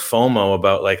 there was no FOMO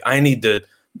about I need to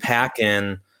pack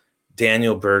in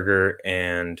Daniel Berger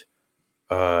and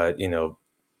Patrick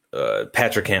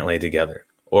Cantlay together,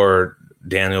 or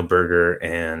Daniel Berger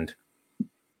and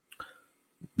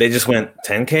they just went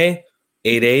 10K,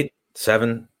 8-8,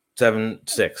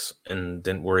 7-7-6 and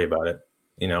didn't worry about it,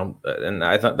 and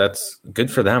I thought that's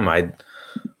good for them. I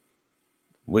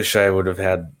wish I would have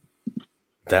had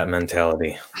that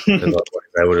mentality.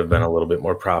 I would have been a little bit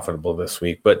more profitable this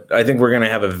week, but I think we're going to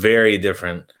have a very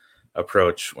different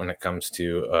approach when it comes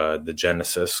to the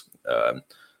Genesis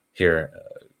here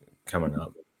coming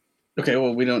up. Okay,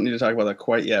 well, we don't need to talk about that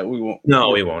quite yet. We won't. No,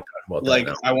 we won't talk about that.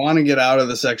 No. I want to get out of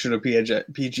the section of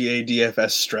PGA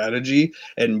DFS strategy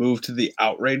and move to the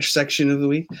outrage section of the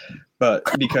week, but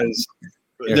because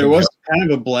there was kind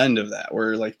of a blend of that.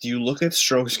 Where like, do you look at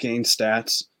strokes gained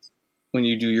stats when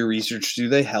you do your research? Do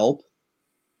they help?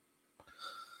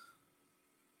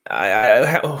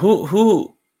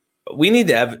 Who we need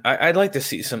to have. I'd like to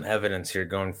see some evidence here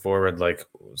going forward, like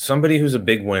somebody who's a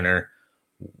big winner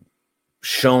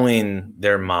showing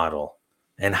their model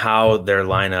and how their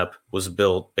lineup was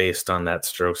built based on that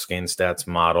strokes gained stats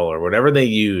model or whatever they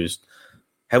used.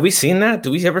 Have we seen that?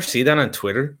 Do we ever see that on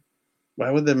Twitter?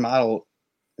 Why would their model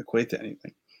equate to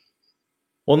anything?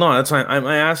 Well, no, that's why I'm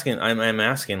asking. I'm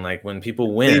asking, like, when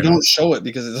people win, they don't show it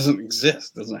because it doesn't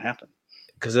exist. It doesn't happen.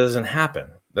 Because it doesn't happen.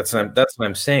 That's what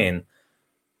I'm saying.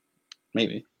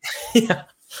 Maybe. Yeah.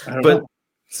 I don't know.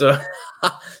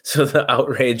 So the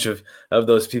outrage of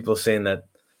those people saying that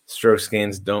strokes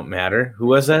gains don't matter. Who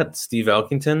was that? Steve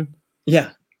Elkington?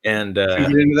 Yeah. And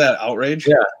get into that outrage?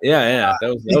 Yeah.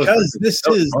 This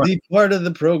is the part of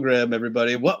the program,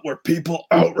 everybody. What were people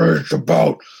outraged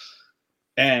about?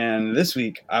 And this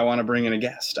week, I want to bring in a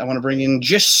guest. I want to bring in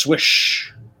Jish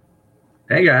Swish.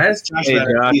 Hey, guys. Josh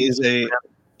Bennett, he is a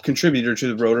contributor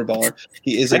to the Rotor Baller.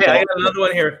 He is I got another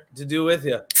one here to do with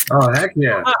you. Oh, heck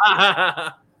yeah.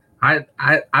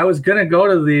 I was going to go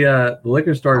to the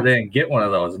liquor store today and get one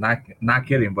of those. Not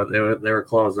kidding, but they were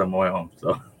closed on my way home.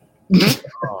 So.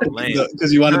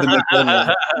 Because you wanted the Mick Golden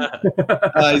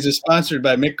Light. He's sponsored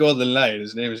by Mick Golden Light.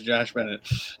 His name is Josh Bennett.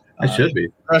 I should be.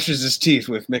 Brushes his teeth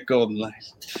with Mick Golden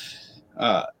Light.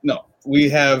 No, we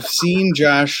have seen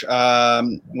Josh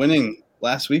winning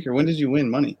last week. Or when did you win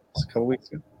money? A couple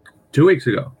weeks ago. 2 weeks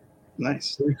ago.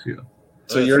 Nice. 2 weeks ago.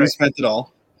 So you already spent it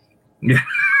all. Yeah.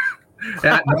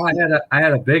 No, I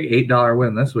had a big $8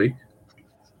 win this week.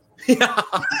 Yeah.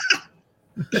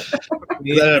 Is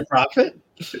that a profit?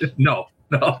 No.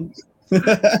 I got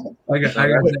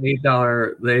the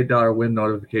 $8 win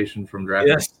notification from DraftKings.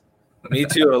 Yes, me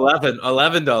too.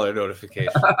 $11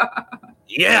 notification.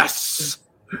 Yes.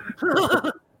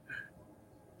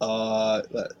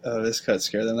 This cut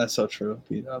scared them. That's so true.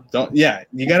 You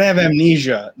gotta have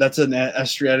amnesia. That's a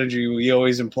strategy we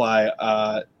always imply.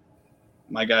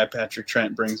 My guy Patrick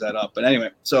Trent brings that up. But anyway,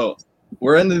 so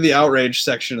we're into the outrage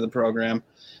section of the program.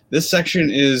 This section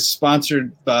is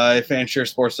sponsored by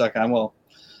FanshareSports.com. Well,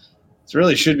 it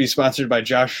really should be sponsored by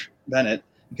Josh Bennett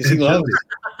because he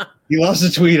loves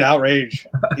to tweet outrage.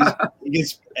 He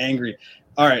gets angry.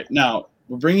 All right, now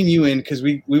we're bringing you in because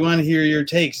we want to hear your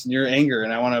takes and your anger,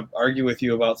 and I want to argue with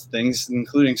you about things,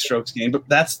 including strokes gained. But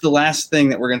that's the last thing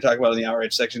that we're going to talk about in the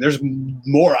outrage section. There's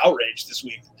more outrage this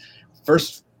week.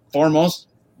 First, foremost,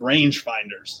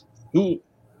 rangefinders.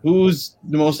 Who's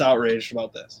the most outraged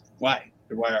about this? Why?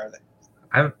 Why are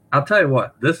they? I'll tell you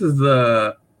what. This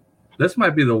might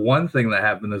be the one thing that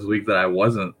happened this week that I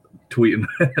wasn't tweeting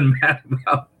and mad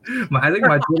about. I think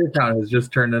my Twitter account has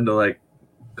just turned into like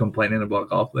complaining about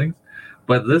golf things.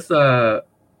 But this the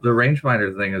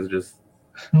rangefinder thing is just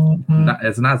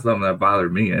it's not something that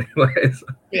bothered me anyways.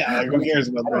 Yeah, like who cares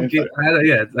about the rangefinder?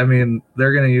 Yeah, I mean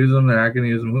they're gonna use them. They're not gonna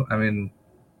use them. I mean,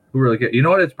 who really cares? You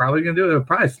know what it's probably gonna do? It'll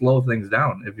probably slow things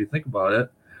down if you think about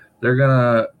it. They're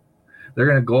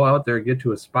gonna go out there and get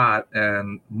to a spot,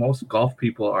 and most golf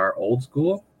people are old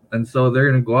school, and so they're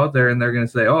gonna go out there and they're gonna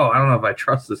say, "Oh, I don't know if I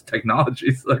trust this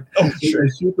technology." So they're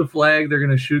gonna shoot the flag, they're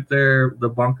gonna shoot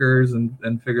the bunkers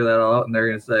and figure that all out, and they're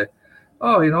gonna say,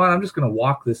 "Oh, you know what? I'm just gonna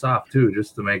walk this off too,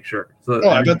 just to make sure." So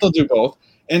I bet they'll do both,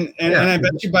 and I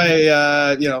bet you by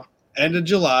end of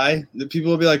July, the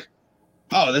people will be like,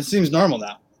 "Oh, this seems normal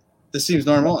now. This seems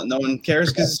normal," and no one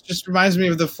cares because it just reminds me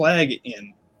of the flag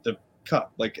in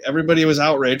Cup. Like everybody was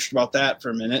outraged about that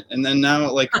for a minute, and then now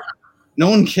like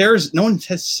no one cares. No one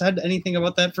has said anything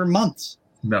about that for months.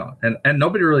 No, and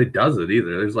nobody really does it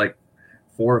either. There's like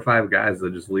 4 or 5 guys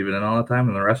that just leave it in all the time,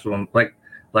 and the rest of them like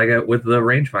with the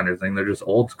rangefinder thing, they're just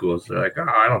old school. So they're like, "Oh,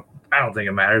 I don't think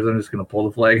it matters. I'm just gonna pull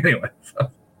the flag anyway." So.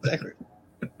 Exactly.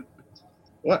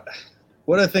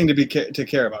 What a thing to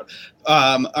care about.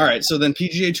 All right, so then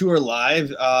PGA Tour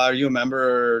Live. Are you a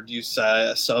member or do you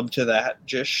sub to that,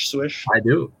 Jish Swish? I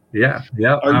do. Yeah.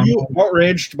 Are you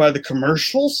outraged by the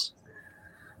commercials?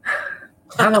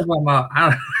 I don't know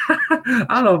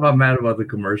if I'm mad about the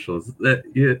commercials.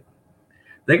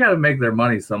 They got to make their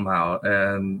money somehow,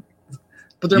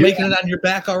 but they're making it on your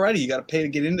back already. You got to pay to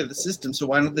get into the system. So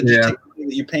why don't they just take the money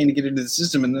that you're paying to get into the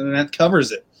system, and then that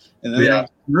covers it, and then they don't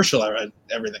commercialize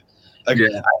everything. Like,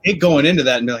 I hate going into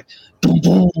that and be like, boom,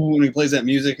 boom, when he plays that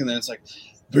music, and then it's like,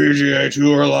 PGA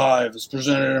Tour Live is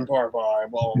presented in part by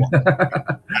blah, blah, blah.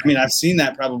 I mean, I've seen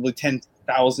that probably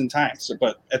 10,000 times,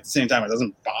 but at the same time, it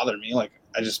doesn't bother me. Like,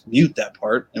 I just mute that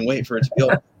part and wait for it to go.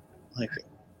 Like,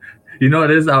 You know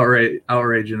what is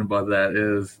outraging about that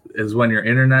is when your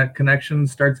internet connection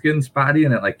starts getting spotty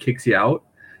and it like kicks you out,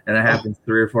 and it happens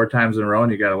 3 or 4 times in a row,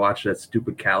 and you got to watch that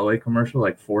stupid Callaway commercial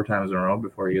like 4 times in a row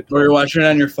before you get to Or you're watching it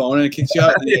on your phone and it kicks you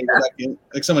out, and you go back in.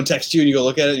 Like someone texts you and you go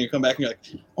look at it and you come back and you're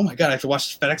like, oh my God, I have to watch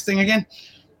this FedEx thing again?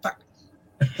 Fuck.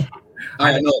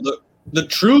 I know. The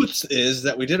truth is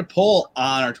that we did a poll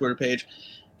on our Twitter page,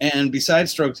 and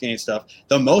besides strokes gain stuff,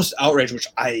 the most outrage, which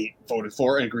I voted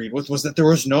for and agreed with, was that there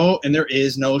was no, and there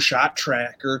is no shot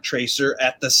tracker tracer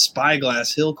at the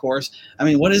Spyglass Hill course. I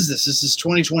mean, what is this? This is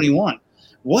 2021.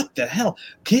 What the hell?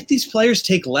 Can't these players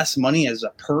take less money as a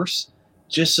purse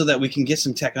just so that we can get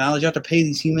some technology out to pay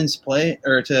these humans to play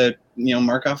or to,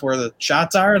 mark off where the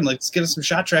shots are, and let's get us some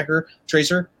shot tracker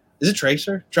tracer. Is it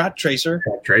tracer? Shot tracer?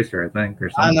 Shot tracer, I think, or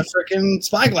something. On the freaking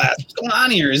Spyglass. What's going on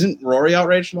here? Isn't Rory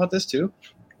outraged about this too?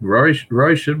 Rory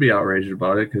should be outraged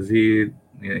about it because he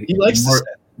likes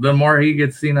the more he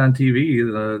gets seen on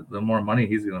TV, the more money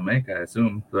he's going to make, I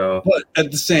assume. So, but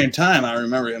at the same time, I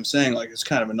remember him saying like it's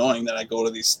kind of annoying that I go to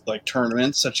these like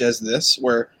tournaments such as this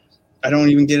where I don't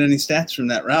even get any stats from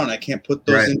that round. I can't put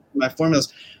those into my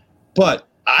formulas. But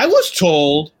I was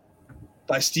told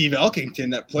by Steve Elkington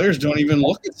that players don't even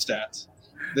look at stats.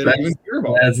 They don't even hear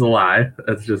about it. That's a lie.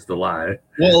 That's just a lie.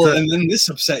 Well, and then this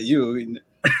upset you.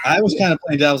 I was kind of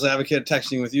playing devil's advocate,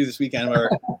 texting with you this weekend, where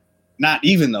not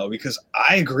even though, because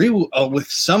I agree with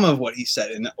some of what he said.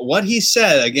 And what he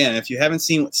said, again, if you haven't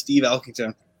seen what Steve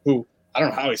Elkington, who I don't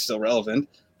know how he's still relevant,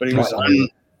 but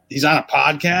he's on a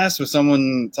podcast with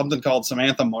something called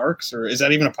Samantha Marks, or is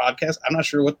that even a podcast? I'm not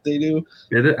sure what they do.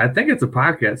 I think it's a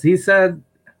podcast. He said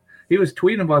he was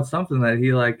tweeting about something that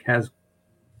he like has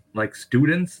like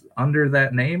students under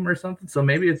that name or something. So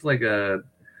maybe it's like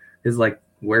his like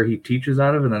where he teaches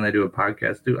out of, and then they do a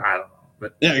podcast too. I don't know,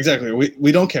 but yeah, exactly.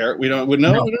 We don't care. We don't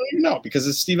even know because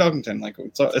it's Steve Elkington. Like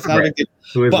it's not a big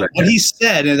deal. But what he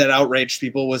said and that outraged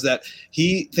people was that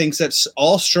he thinks that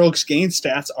all strokes gain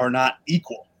stats are not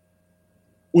equal.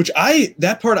 Which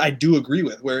that part I do agree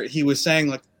with, where he was saying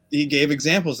like he gave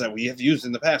examples that we have used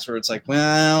in the past where it's like,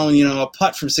 well, a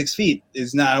putt from 6 feet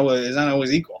is not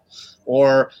always equal,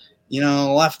 or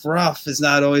left rough is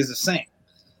not always the same.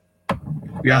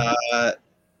 Yeah.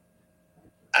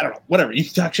 I don't know, whatever. You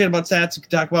can talk shit about stats. You can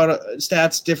talk about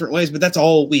stats different ways, but that's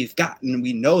all we've gotten.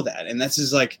 We know that. And this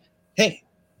is like, hey,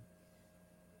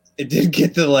 it did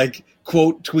get the like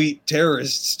quote tweet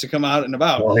terrorists to come out and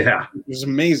about. Oh, yeah. It was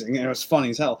amazing. And it was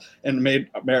funny as hell and made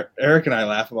Eric and I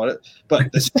laugh about it.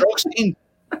 But the strokes gain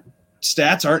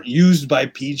stats aren't used by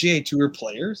PGA Tour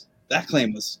players. That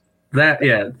claim was. I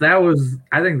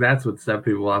think that's what set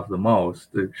people off the most.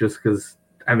 Just because,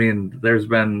 I mean,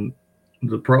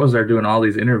 the pros are doing all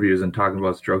these interviews and talking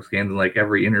about strokes gained in like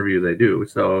every interview they do.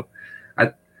 So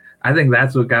I think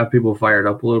that's what got people fired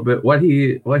up a little bit. What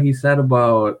he said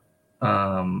about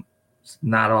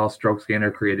not all strokes gained are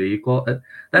created equal.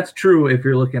 That's true if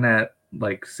you're looking at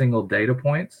like single data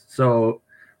points. So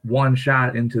one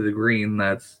shot into the green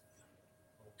that's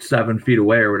 7 feet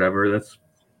away or whatever, that's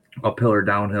uphill or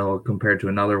downhill compared to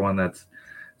another one that's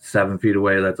 7 feet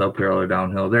away that's uphill or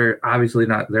downhill. They're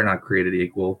not created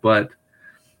equal, but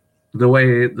the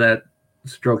way that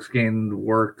strokes gained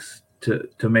works to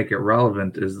make it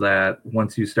relevant is that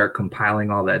once you start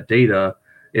compiling all that data,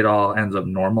 it all ends up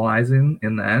normalizing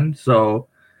in the end. So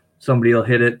somebody will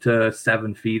hit it to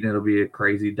 7 feet and it'll be a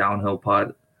crazy downhill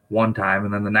putt one time,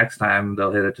 and then the next time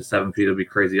they'll hit it to 7 feet, it'll be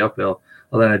crazy uphill.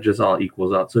 Well, then it just all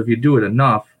equals out. So if you do it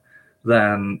enough,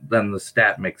 then the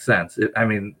stat makes sense.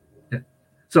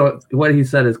 So what he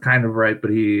said is kind of right,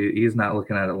 but he's not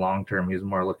looking at it long term. He's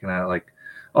more looking at it like,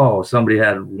 oh, somebody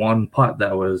had one putt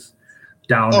that was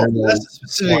downhill. Oh, that's a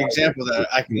specific example that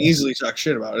I can easily talk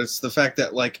shit about. It's the fact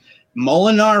that like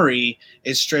Molinari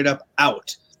is straight up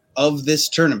out of this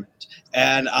tournament,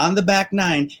 and on the back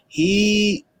nine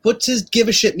he puts his give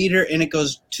a shit meter and it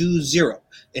goes 2-0,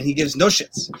 and he gives no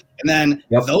shits, and then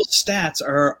those stats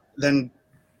are then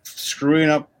screwing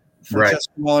up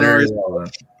Francesco Molinari's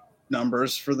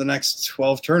numbers for the next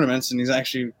 12 tournaments, and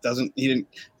he didn't.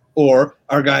 Or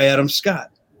our guy Adam Scott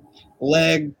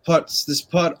leg puts this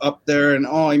putt up there, and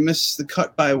he missed the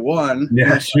cut by one.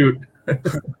 Yeah, shoot.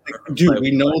 Dude,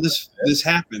 we know this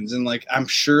happens, and like I'm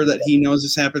sure that he knows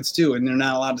this happens too, and they're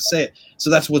not allowed to say it. So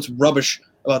that's what's rubbish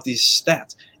about these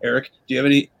stats. Eric, do you have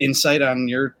any insight on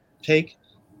your take?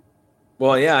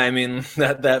 Well, yeah, I mean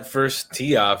that first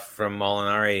tee off from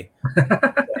Molinari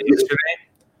yesterday.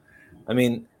 I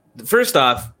mean, first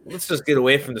off, let's just get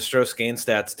away from the strokes gain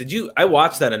stats. I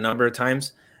watched that a number of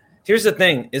times. Here's the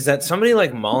thing, is that somebody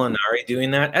like Molinari doing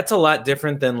that's a lot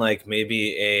different than like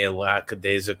maybe a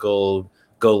lackadaisical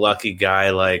happy-go-lucky guy.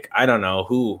 Like, I don't know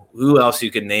who else you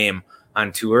could name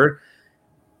on tour.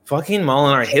 Fucking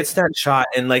Molinari hits that shot,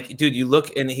 and like, dude, you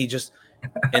look and he just,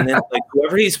 and then like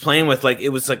whoever he's playing with, like, it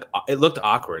was like it looked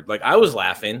awkward. Like I was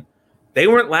laughing, they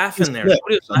weren't laughing there.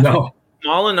 Nobody was laughing. No.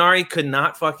 Molinari could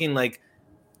not fucking like.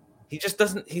 He just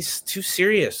doesn't. He's too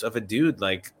serious of a dude.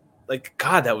 Like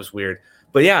God, that was weird.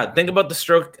 But yeah, think about the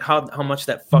stroke. How much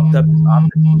that fucked up his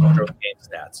offensive stroke game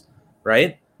stats,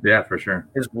 right? Yeah, for sure.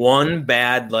 His one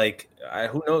bad, like,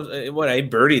 who knows what? I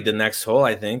birdied the next hole,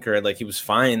 I think, or like he was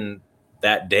fine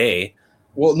that day.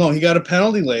 Well, no, he got a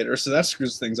penalty later, so that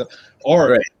screws things up.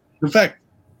 Or the fact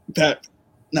that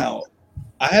now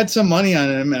I had some money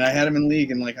on him and I had him in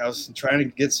league, and like I was trying to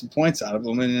get some points out of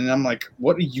him, and I'm like,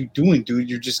 "What are you doing, dude?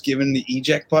 You're just giving the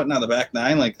eject button on the back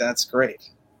nine. Like that's great."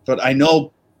 But I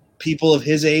know people of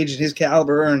his age and his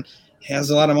caliber, and he has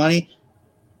a lot of money.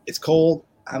 It's cold.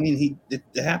 I mean, it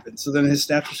happened. So then his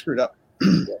stats were screwed up.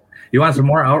 You want some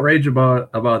more outrage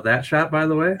about that shot, by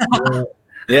the way?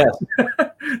 Yeah.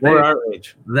 More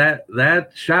outrage.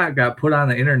 That shot got put on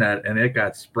the internet and it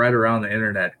got spread around the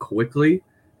internet quickly.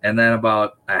 And then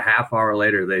about a half hour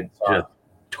later, they just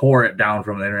tore it down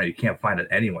from the internet. You can't find it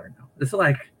anywhere now. It's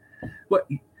like, what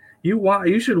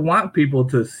you should want people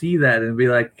to see that and be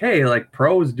like, hey, like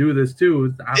pros do this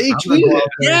too.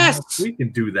 Yes, we can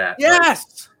do that.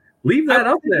 Yes, leave that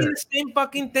up there. The same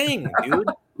fucking thing, dude.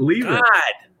 Leave God.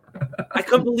 I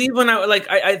couldn't believe when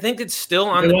I think it's still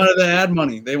on. They wanted to add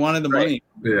money. They wanted the money.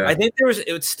 Yeah. I think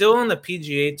it's still on the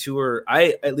PGA Tour.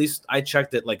 I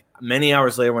checked it like many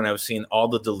hours later when I was seeing all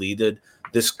the deleted.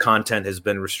 This content has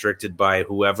been restricted by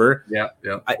whoever. Yeah.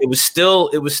 It was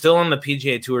still on the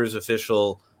PGA Tour's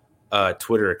official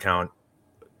Twitter account.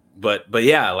 But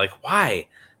yeah, like why?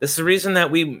 This is the reason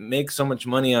that we make so much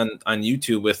money on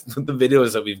YouTube with the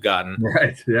videos that we've gotten.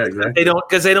 Right. Yeah, exactly.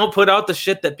 They don't put out the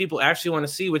shit that people actually want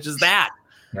to see, which is that.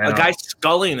 A guy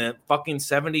sculling it fucking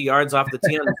 70 yards off the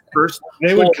tee on the first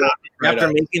hole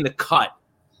after making the cut.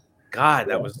 God,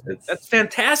 that's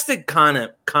fantastic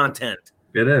content.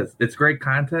 It is. It's great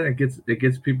content. It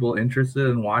gets people interested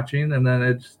in watching, and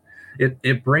then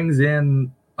it brings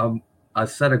in a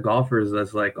set of golfers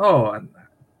that's like, oh,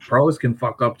 pros can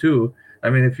fuck up too. I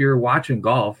mean, if you're watching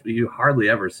golf, you hardly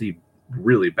ever see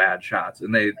really bad shots,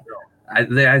 and I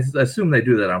assume they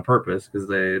do that on purpose because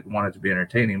they want it to be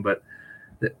entertaining. But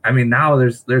I mean, now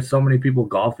there's so many people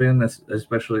golfing,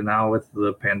 especially now with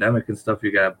the pandemic and stuff.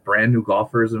 You got brand new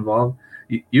golfers involved.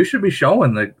 You should be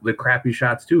showing the crappy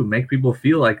shots too. Make people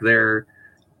feel like they're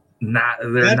not.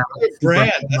 They're not.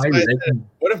 Brand.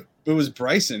 What if it was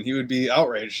Bryson? He would be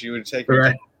outraged. He would take.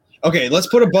 Right. Okay, let's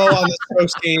put a bow on the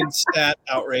strokes gained stat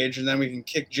outrage, and then we can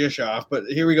kick Jish off. But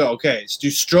here we go. Okay, so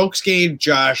do strokes gained,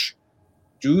 Josh.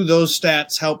 Do those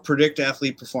stats help predict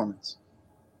athlete performance?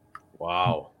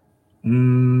 Wow.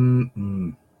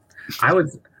 I would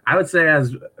say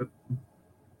as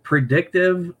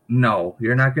predictive, no.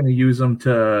 You're not going to use them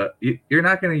to. You're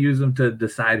not going to use them to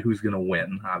decide who's going to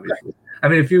win. Obviously, I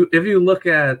mean, if you look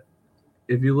at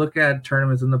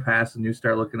tournaments in the past and you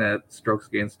start looking at strokes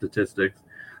gained statistics.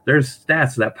 There's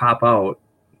stats that pop out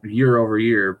year over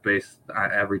year based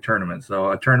on every tournament.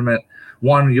 So a tournament,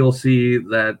 you'll see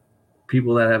that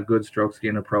people that have good strokes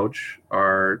gain approach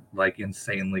are like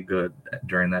insanely good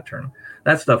during that tournament.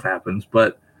 That stuff happens,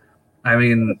 but I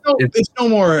mean, it's no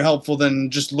more helpful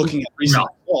than just looking at recent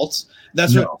results.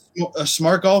 That's what a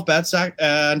Smart Golf Batsack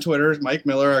on Twitter, Mike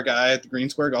Miller, our guy at the Green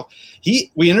Square Golf.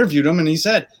 We interviewed him and he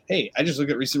said, "Hey, I just look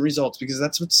at recent results because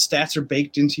that's what stats are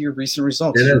baked into your recent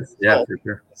results." It is, yeah, for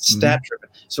sure. Stat driven.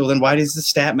 So then, why does the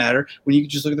stat matter when you can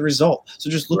just look at the result? So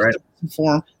just look at the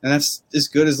form, and that's as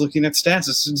good as looking at stats.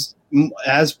 It's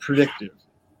as predictive.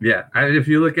 Yeah, if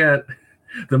you look at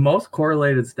the most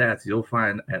correlated stats you'll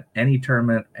find at any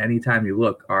tournament, anytime you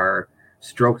look, are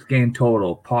strokes gained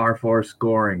total, par 4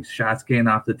 scoring, shots gained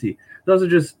off the tee.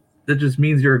 That just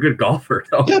means you're a good golfer.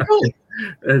 Yeah, totally.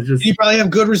 You probably have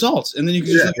good results, and then you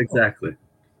can just exactly.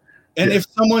 And if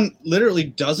someone literally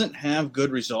doesn't have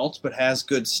good results but has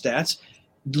good stats,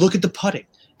 look at the putting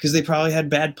because they probably had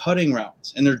bad putting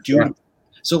rounds, and they're doing. Yeah.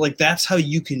 So, like, that's how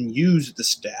you can use the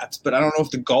stats. But I don't know if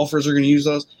the golfers are going to use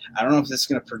those. I don't know if that's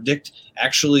going to predict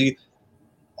actually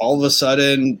all of a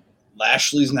sudden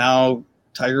Lashley's now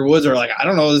Tiger Woods, or like, I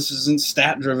don't know, this isn't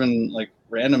stat-driven, like,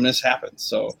 randomness happens.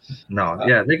 So,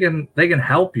 they can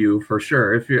help you for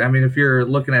sure. If you're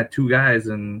looking at two guys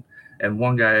and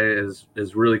one guy is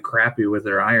really crappy with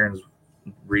their irons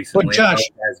recently, but Josh,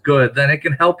 as good, then it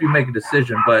can help you make a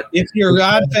decision. But if you're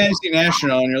on Fantasy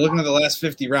National and you're looking at the last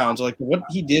 50 rounds, like what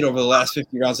he did over the last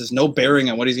 50 rounds has no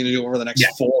bearing on what he's going to do over the next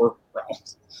 4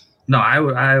 rounds. No,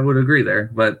 I would agree there,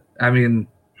 but I mean,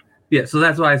 yeah. So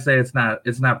that's why I say it's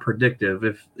not predictive.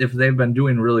 If they've been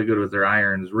doing really good with their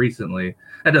irons recently,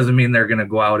 that doesn't mean they're going to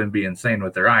go out and be insane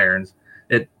with their irons.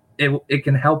 It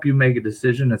can help you make a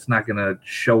decision. It's not going to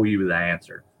show you the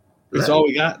answer. It's all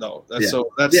we got, though. That's what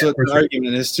the sure.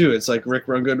 argument is too. It's like Rick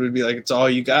Rungood would be like, "It's all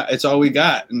you got. It's all we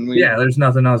got." And there's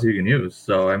nothing else you can use.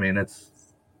 So I mean, it's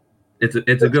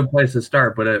a good place to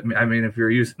start. But I mean, if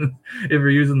you're using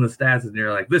the stats and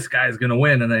you're like, this guy's going to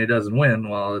win, and then he doesn't win,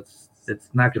 well, it's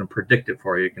not going to predict it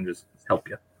for you. It can just help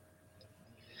you.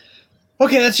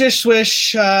 Okay, that's Jish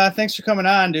Swish. Thanks for coming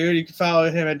on, dude. You can follow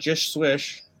him at Jish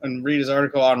Swish and read his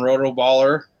article on Roto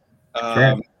Baller.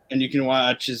 Sure. And you can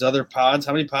watch his other pods.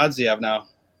 How many pods do you have now?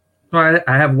 All right,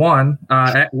 I have one.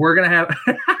 We're gonna have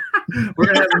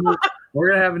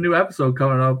a new episode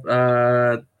coming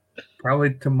up.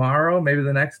 Probably tomorrow, maybe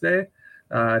the next day.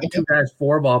 Two Guys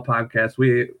 4-Ball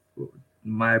podcast.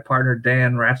 My partner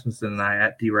Dan Rasmussen and I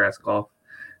at D-Ras Golf.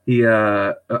 We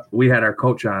had our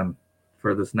coach on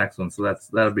for this next one, so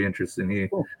that'll be interesting. He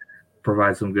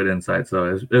provides some good insight,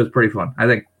 so it was pretty fun. I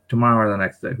think tomorrow or the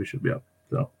next day we should be up.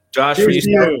 So Josh, will you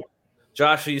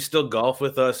still golf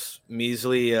with us?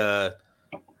 Measly, non,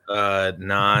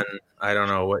 I don't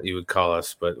know what you would call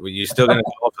us, but you still gonna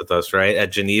golf with us, right?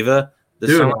 At Geneva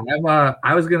this summer?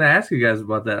 I was gonna ask you guys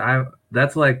about that.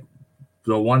 That's like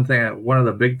the one of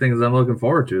the big things I'm looking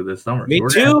forward to this summer. Me so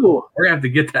too. We're gonna have to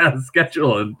get that on the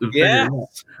schedule and figure it out.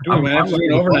 I'm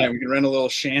overnight. We can rent a little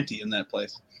shanty in that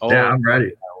place. Yeah, I'm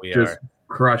ready. Just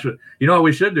crush it. You know what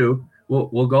we should do?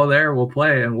 We'll go there, we'll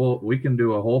play, and we can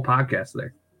do a whole podcast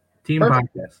there. Team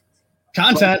podcast.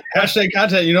 Content. Hashtag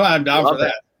content. You know I'm down for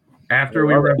that. After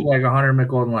we rip like 100 Mick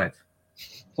Golden Lights.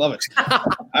 Love it. All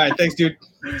right, thanks, dude.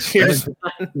 Cheers. Get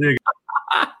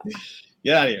out of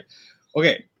here.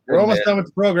 Okay, we're almost done with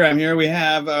the program here. We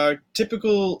have a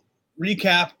typical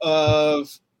recap of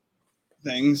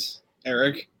things,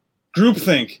 Eric.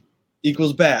 Groupthink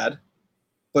equals bad,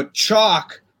 but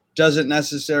chalk doesn't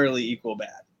necessarily equal bad.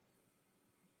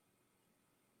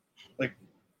 Like,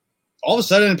 all of a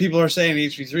sudden people are saying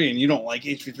HV3 and you don't like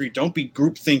HV3. Don't be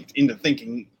groupthinked into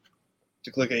thinking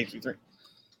to click HV3. All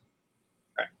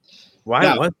right.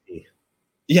 Why was he?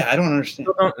 Yeah, I don't understand.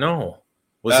 I don't know.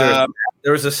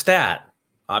 There was a stat,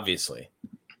 obviously.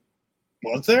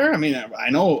 Was there? I mean, I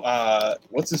know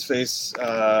what's his face?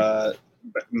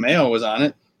 Mayo was on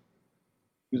it.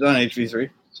 He was on HV3,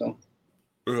 so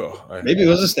maybe it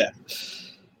was a stat.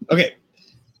 Okay.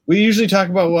 We usually talk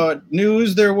about what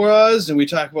news there was, and we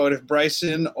talk about if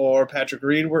Bryson or Patrick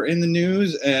Reed were in the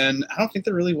news, and I don't think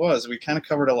there really was. We kind of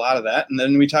covered a lot of that, and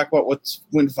then we talked about what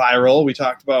went viral. We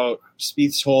talked about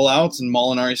Spieth's holeouts and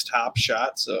Molinari's top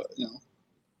shot, so,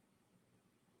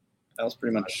 that was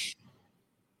pretty much.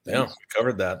 Yeah, we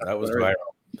covered that. That was viral.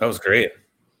 That was great.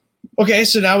 Okay,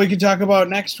 so now we can talk about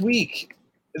next week.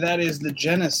 That is the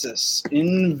Genesis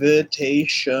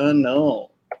Invitational.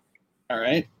 All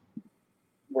right.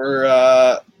 We're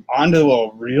on to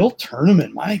a real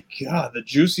tournament. My God, the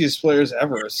juiciest players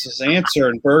ever. Zancer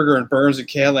and Berger and Burns and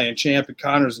Calais and Champ and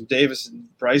Connors and Davis and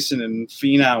Bryson and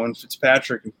Finau and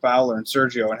Fitzpatrick and Fowler and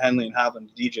Sergio and Henley and Hovland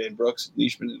and DJ and Brooks and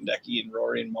Leishman and Decky and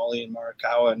Rory and Molly and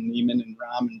Morikawa and Neiman and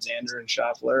Rahm and Xander and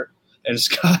Schauffele and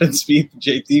Scott and Spieth and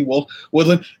JT, Wolf,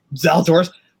 Woodland, Zalatoris.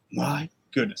 My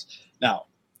goodness. Now,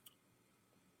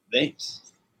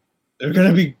 names. They're going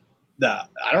to be I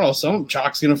don't know. Some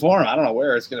chalk's going to form. I don't know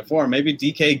where it's going to form. Maybe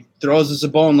DK throws us a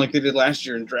bone like they did last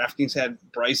year, and DraftKings had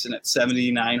Bryson at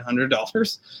 $7,900,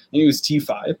 and he was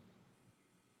T5.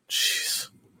 Jeez.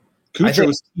 Kuchar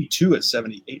was T2 at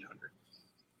 $7,800.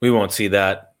 We won't see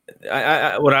that.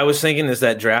 What I was thinking is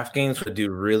that DraftKings would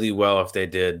do really well if they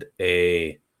did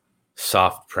a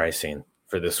soft pricing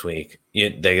for this week. They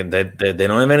don't have any. They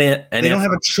don't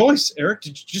have a choice, Eric.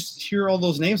 Did you just hear all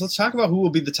those names? Let's talk about who will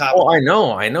be the top. Oh, I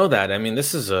know that. I mean,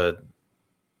 this is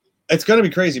It's going to be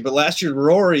crazy. But last year,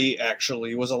 Rory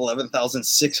actually was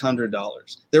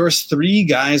 $11,600. There was 3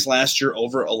 guys last year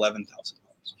over $11,000.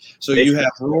 So you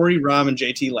have Rory, Rahm, and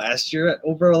JT last year at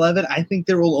over 11. I think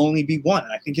there will only be one.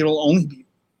 I think it'll only be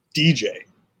DJ.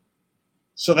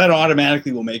 So that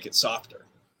automatically will make it softer.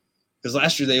 Because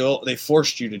last year they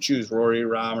forced you to choose Rory,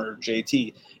 Rahm, or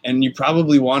JT, and you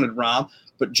probably wanted Rahm,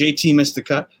 but JT missed the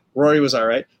cut. Rory was all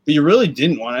right, but you really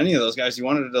didn't want any of those guys. You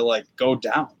wanted to go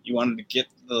down. You wanted to get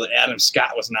the Adam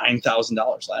Scott was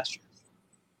 $9,000 last year.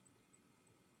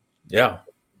 Yeah,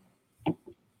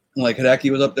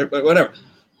 Hideki was up there, but whatever.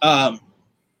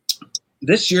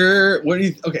 This year, what do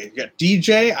you? Okay, you got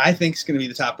DJ. I think is going to be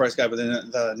the top price guy, but then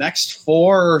the next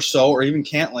 4 or so, or even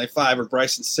Cantlay 5 or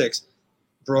Bryson 6.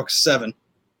 Brooks 7.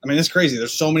 I mean, it's crazy.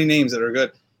 There's so many names that are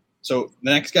good. So the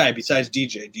next guy besides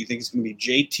DJ, do you think it's going to be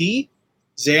JT,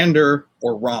 Xander,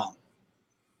 or Rom?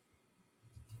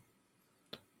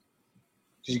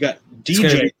 Because you got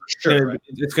DJ for sure.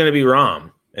 It's going to be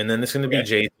Rom, and then it's going to be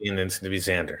Okay. JT, and then it's going to be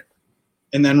Xander.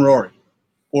 And then Rory.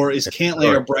 Or is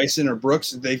Cantlay or Bryson or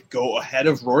Brooks, they go ahead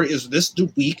of Rory? Is this the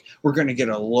week we're going to get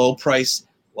a low price,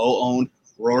 low owned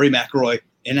Rory McIlroy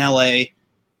in LA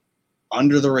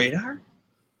under the radar?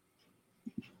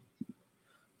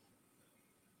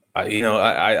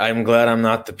 I'm glad I'm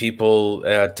not the people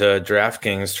at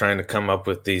DraftKings trying to come up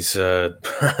with these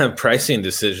pricing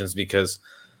decisions, because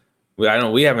we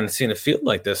haven't seen a field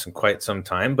like this in quite some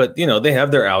time. But they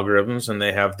have their algorithms, and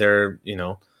they have their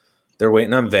they're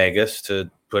waiting on Vegas to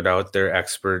put out their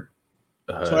expert.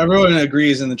 So everyone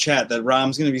agrees in the chat that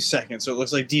Rom's going to be second. So it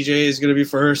looks like DJ is going to be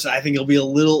first. I think he'll be a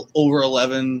little over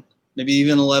 11, maybe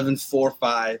even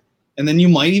 11.45. And then you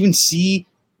might even see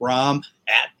Rom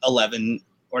at 11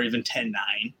 or even 10.9.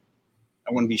 I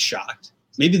wouldn't be shocked.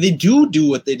 Maybe they do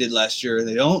what they did last year.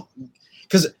 They don't.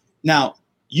 Because now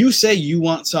you say you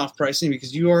want soft pricing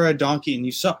because you are a donkey and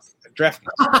you suck at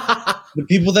DraftKings. The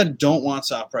people that don't want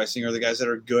soft pricing are the guys that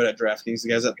are good at DraftKings, the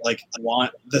guys that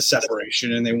want the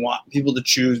separation and they want people to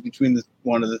choose between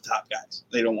one of the top guys.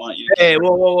 They don't want you to. Hey,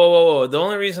 whoa. The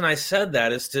only reason I said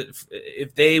that is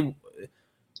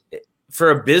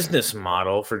for a business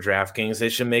model for DraftKings, they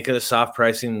should make it a soft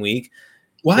pricing week.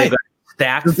 Why?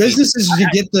 Stack the business is to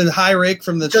get the high rake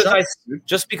from the sharks.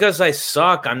 Just because I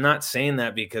suck, I'm not saying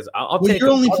that, because I'll take. You're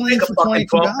only playing for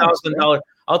 $22,000.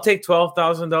 I'll take $12,000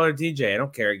 DJ. I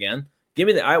don't care again. Give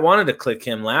me I wanted to click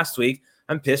him last week.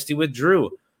 I'm pissed he withdrew.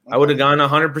 Okay. I would have gone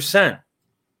 100%.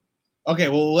 Okay,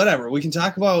 well, whatever. We can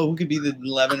talk about who could be the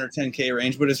 11 or 10K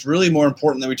range, but it's really more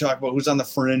important that we talk about who's on the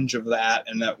fringe of that,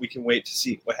 and that we can wait to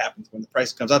see what happens when the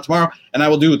price comes out tomorrow. And I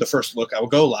will do the first look. I will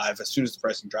go live as soon as the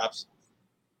pricing drops,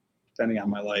 depending on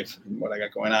my life and what I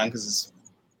got going on. Because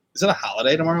is it a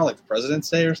holiday tomorrow, like President's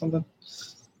Day or something?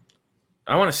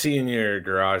 I want to see you in your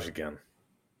garage again.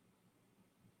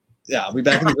 Yeah, I'll be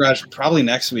back in the garage probably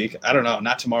next week. I don't know.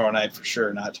 Not tomorrow night for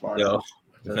sure. Not tomorrow night.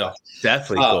 No,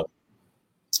 definitely cool.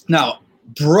 Now,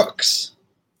 Brooks,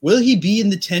 will he be in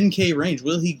the 10K range?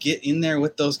 Will he get in there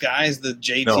with those guys, the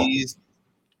JTs? No.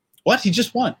 What? He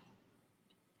just won.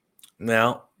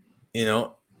 Now,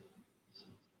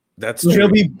 that's true.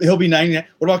 He'll be 99.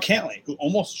 What about Cantlay, who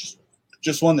almost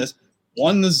just won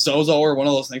the Zozo or one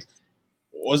of those things?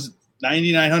 Was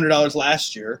 $9,900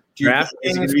 last year. Is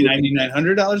it going to be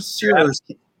 $9,900 this year?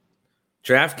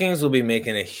 DraftKings will be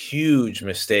making a huge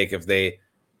mistake if they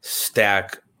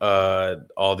stack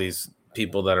all these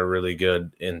people that are really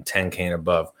good in 10K and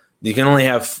above. You can only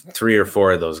have 3 or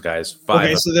 4 of those guys. 5.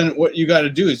 Okay, so then what you got to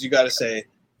do is you got to say,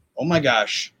 oh my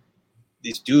gosh,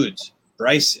 these dudes,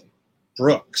 Bryson,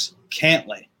 Brooks,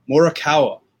 Cantlay,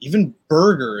 Morikawa, even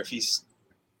Berger, are you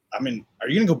going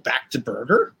to go back to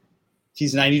Berger?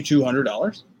 He's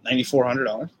 $9,200,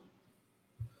 $9,400.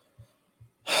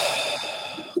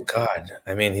 God,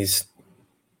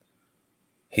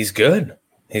 he's good.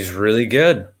 He's really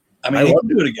good. He can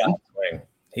do it again.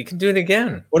 He can do it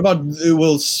again. What about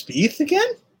Will Spieth again?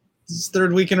 This is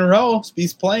 3rd week in a row.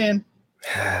 Spieth's playing.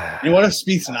 What if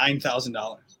Spieth's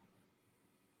 $9,000?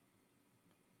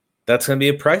 That's going to be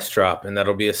a price drop, and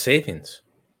that'll be a savings.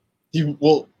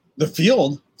 The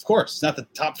field. Of course, it's not the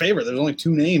top favorite. There's only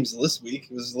 2 names this week.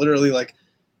 It was literally like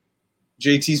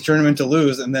JT's tournament to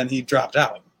lose, and then he dropped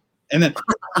out. And then,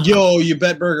 you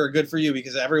bet Berger. Good for you,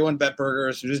 because everyone bet Berger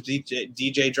as soon as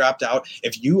DJ dropped out.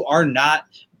 If you are not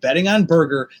betting on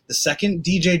Berger, the second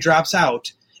DJ drops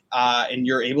out, and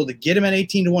you're able to get him at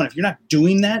 18-1, if you're not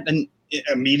doing that, then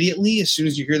immediately, as soon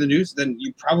as you hear the news, then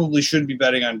you probably shouldn't be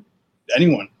betting on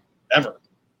anyone ever.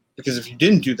 Because if you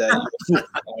didn't do that, you're a fool.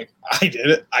 Like,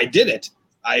 I did it.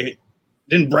 I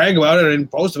didn't brag about it. I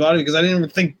didn't post about it because I didn't even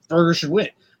think Berger should win.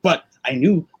 But I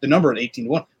knew the number at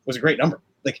 18-1 was a great number.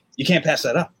 Like, you can't pass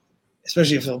that up,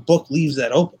 especially if the book leaves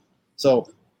that open. So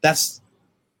that's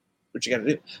what you got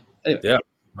to do. Anyway, yeah,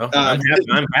 well,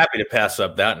 I'm happy to pass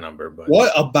up that number. But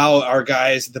what about our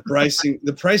guys? The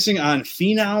pricing on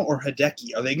Finau or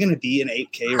Hideki, are they going to be an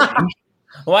 8K range?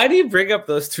 Why do you bring up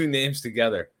those 2 names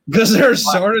together? Because they're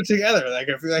sort of together. Like,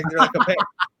 I feel like they're like a pair.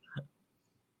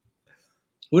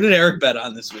 Who did Eric bet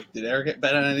on this week? Did Eric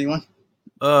bet on anyone?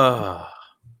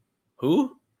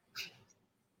 Who?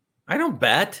 I don't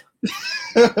bet.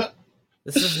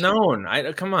 This is known.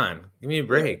 Come on, give me a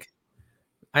break.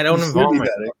 I don't involve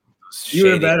myself. You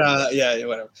would bet,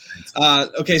 whatever.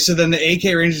 Okay, so then the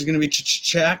AK range is going to be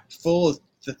chock full of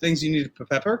the things you need to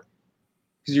pepper,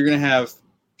 because you're going to have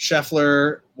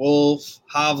Scheffler, Wolf,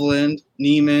 Hovland,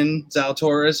 Neiman,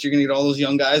 Zalatoris. You're going to get all those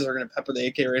young guys. They're going to pepper the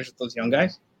AK range with those young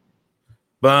guys.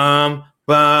 Bum,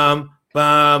 bum,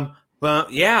 bum, bum.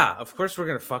 Yeah, of course we're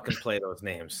going to fucking play those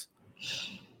names.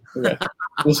 Okay.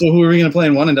 Well, so who are we going to play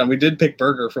in one and done? We did pick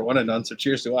Berger for one and done, so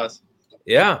cheers to us.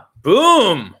 Yeah.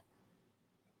 Boom.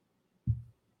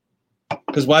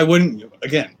 Because why wouldn't you?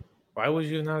 Again. Why would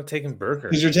you not have taken Berger?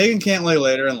 Because you're taking Cantlay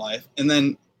later in life, and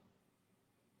then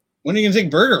when are you going to take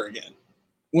Berger again?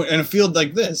 In a field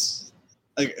like this,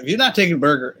 like if you're not taking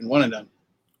Berger in one and done,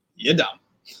 you're dumb.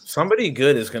 Somebody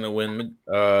good is going to win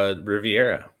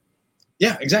Riviera.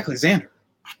 Yeah, exactly. Xander.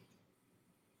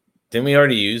 Didn't we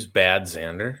already use bad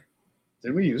Xander?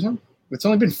 Did we use him? It's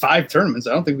only been 5 tournaments.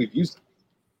 I don't think we've used him.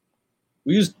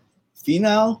 We used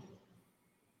Finau.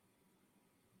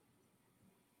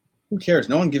 Who cares?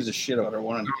 No one gives a shit about our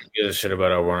one and done. Give a shit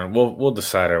about our one. We'll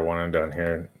decide our one and done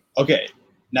here. Okay,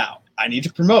 now I need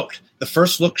to promote the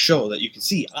First Look show that you can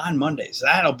see on Mondays.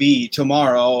 That'll be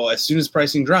tomorrow. As soon as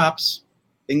pricing drops,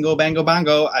 bingo, bango,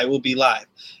 bongo, I will be live.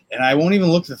 And I won't even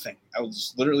look at the thing. I will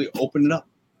just literally open it up.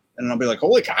 And I'll be like,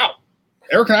 holy cow,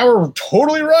 Eric and I were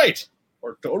totally right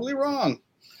or totally wrong.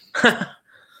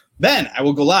 Then I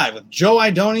will go live with Joe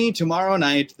Idoni tomorrow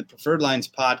night, the Preferred Lines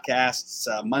Podcast's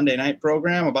Monday night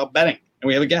program about betting. And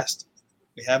we have a guest.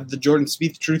 We have the Jordan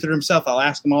Spieth truther himself. I'll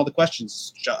ask him all the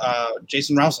questions.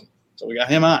 Jason Rowson. So we got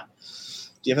him on.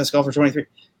 DFS Golfer 23.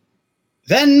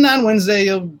 Then on Wednesday,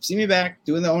 you'll see me back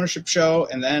doing the ownership show.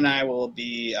 And then I will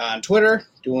be on Twitter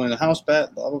doing the house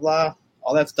bet, blah, blah, blah,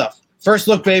 all that stuff. First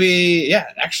Look, baby. Yeah,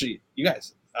 actually, you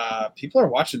guys, people are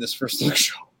watching this First Look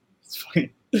show. It's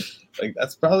funny. Like,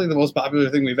 that's probably the most popular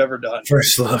thing we've ever done.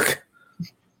 First Look.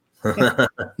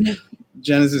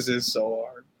 Genesis is so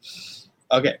hard.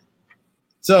 Okay.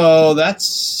 So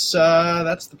that's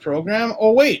the program.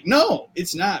 Oh, wait. No,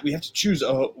 it's not. We have to choose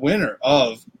a winner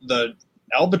of the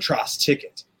Albatross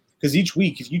ticket. Because each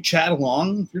week, if you chat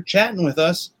along, if you're chatting with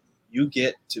us, you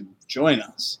get to join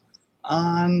us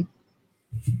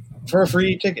for a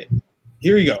free ticket.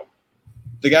 Here you go.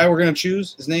 The guy we're going to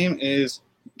choose, his name is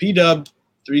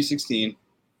PDub316.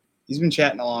 He's been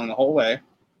chatting along the whole way.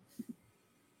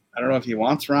 I don't know if he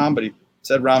wants Rom, but he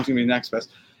said Rom's going to be next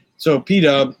best. So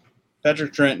PDub,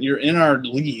 Patrick Trent, you're in our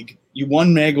league. You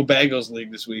won Mago Bagels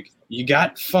League this week. You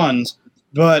got funds,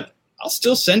 but I'll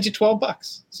still send you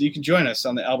 $12 so you can join us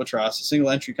on the Albatross, a single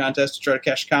entry contest to try to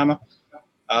cash a comma.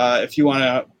 If you want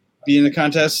to be in the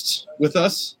contest with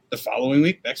us the following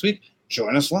week, next week,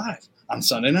 join us live on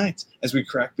Sunday nights as we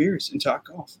crack beers and talk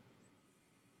golf.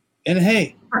 And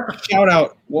hey, shout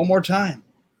out one more time.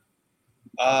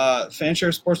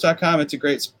 Fansharesports.com. It's a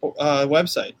great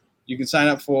website. You can sign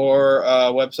up for a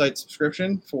website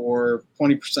subscription for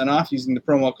 20% off using the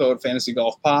promo code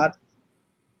FantasyGolfPod.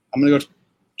 I'm going to go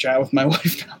chat with my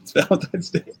wife now. It's Valentine's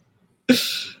Day.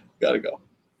 Gotta go.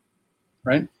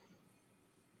 Right?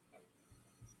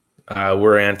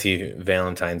 We're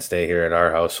anti-Valentine's Day here at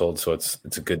our household, so it's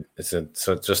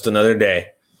just another day.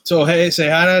 So hey, say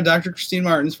hi to Dr. Christine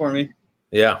Martins for me.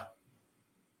 Yeah.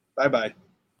 Bye-bye.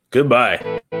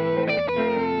 Goodbye.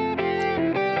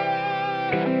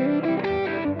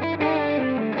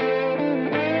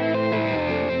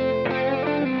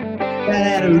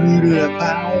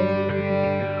 Ba-da-doo-doo-doo-da-pow.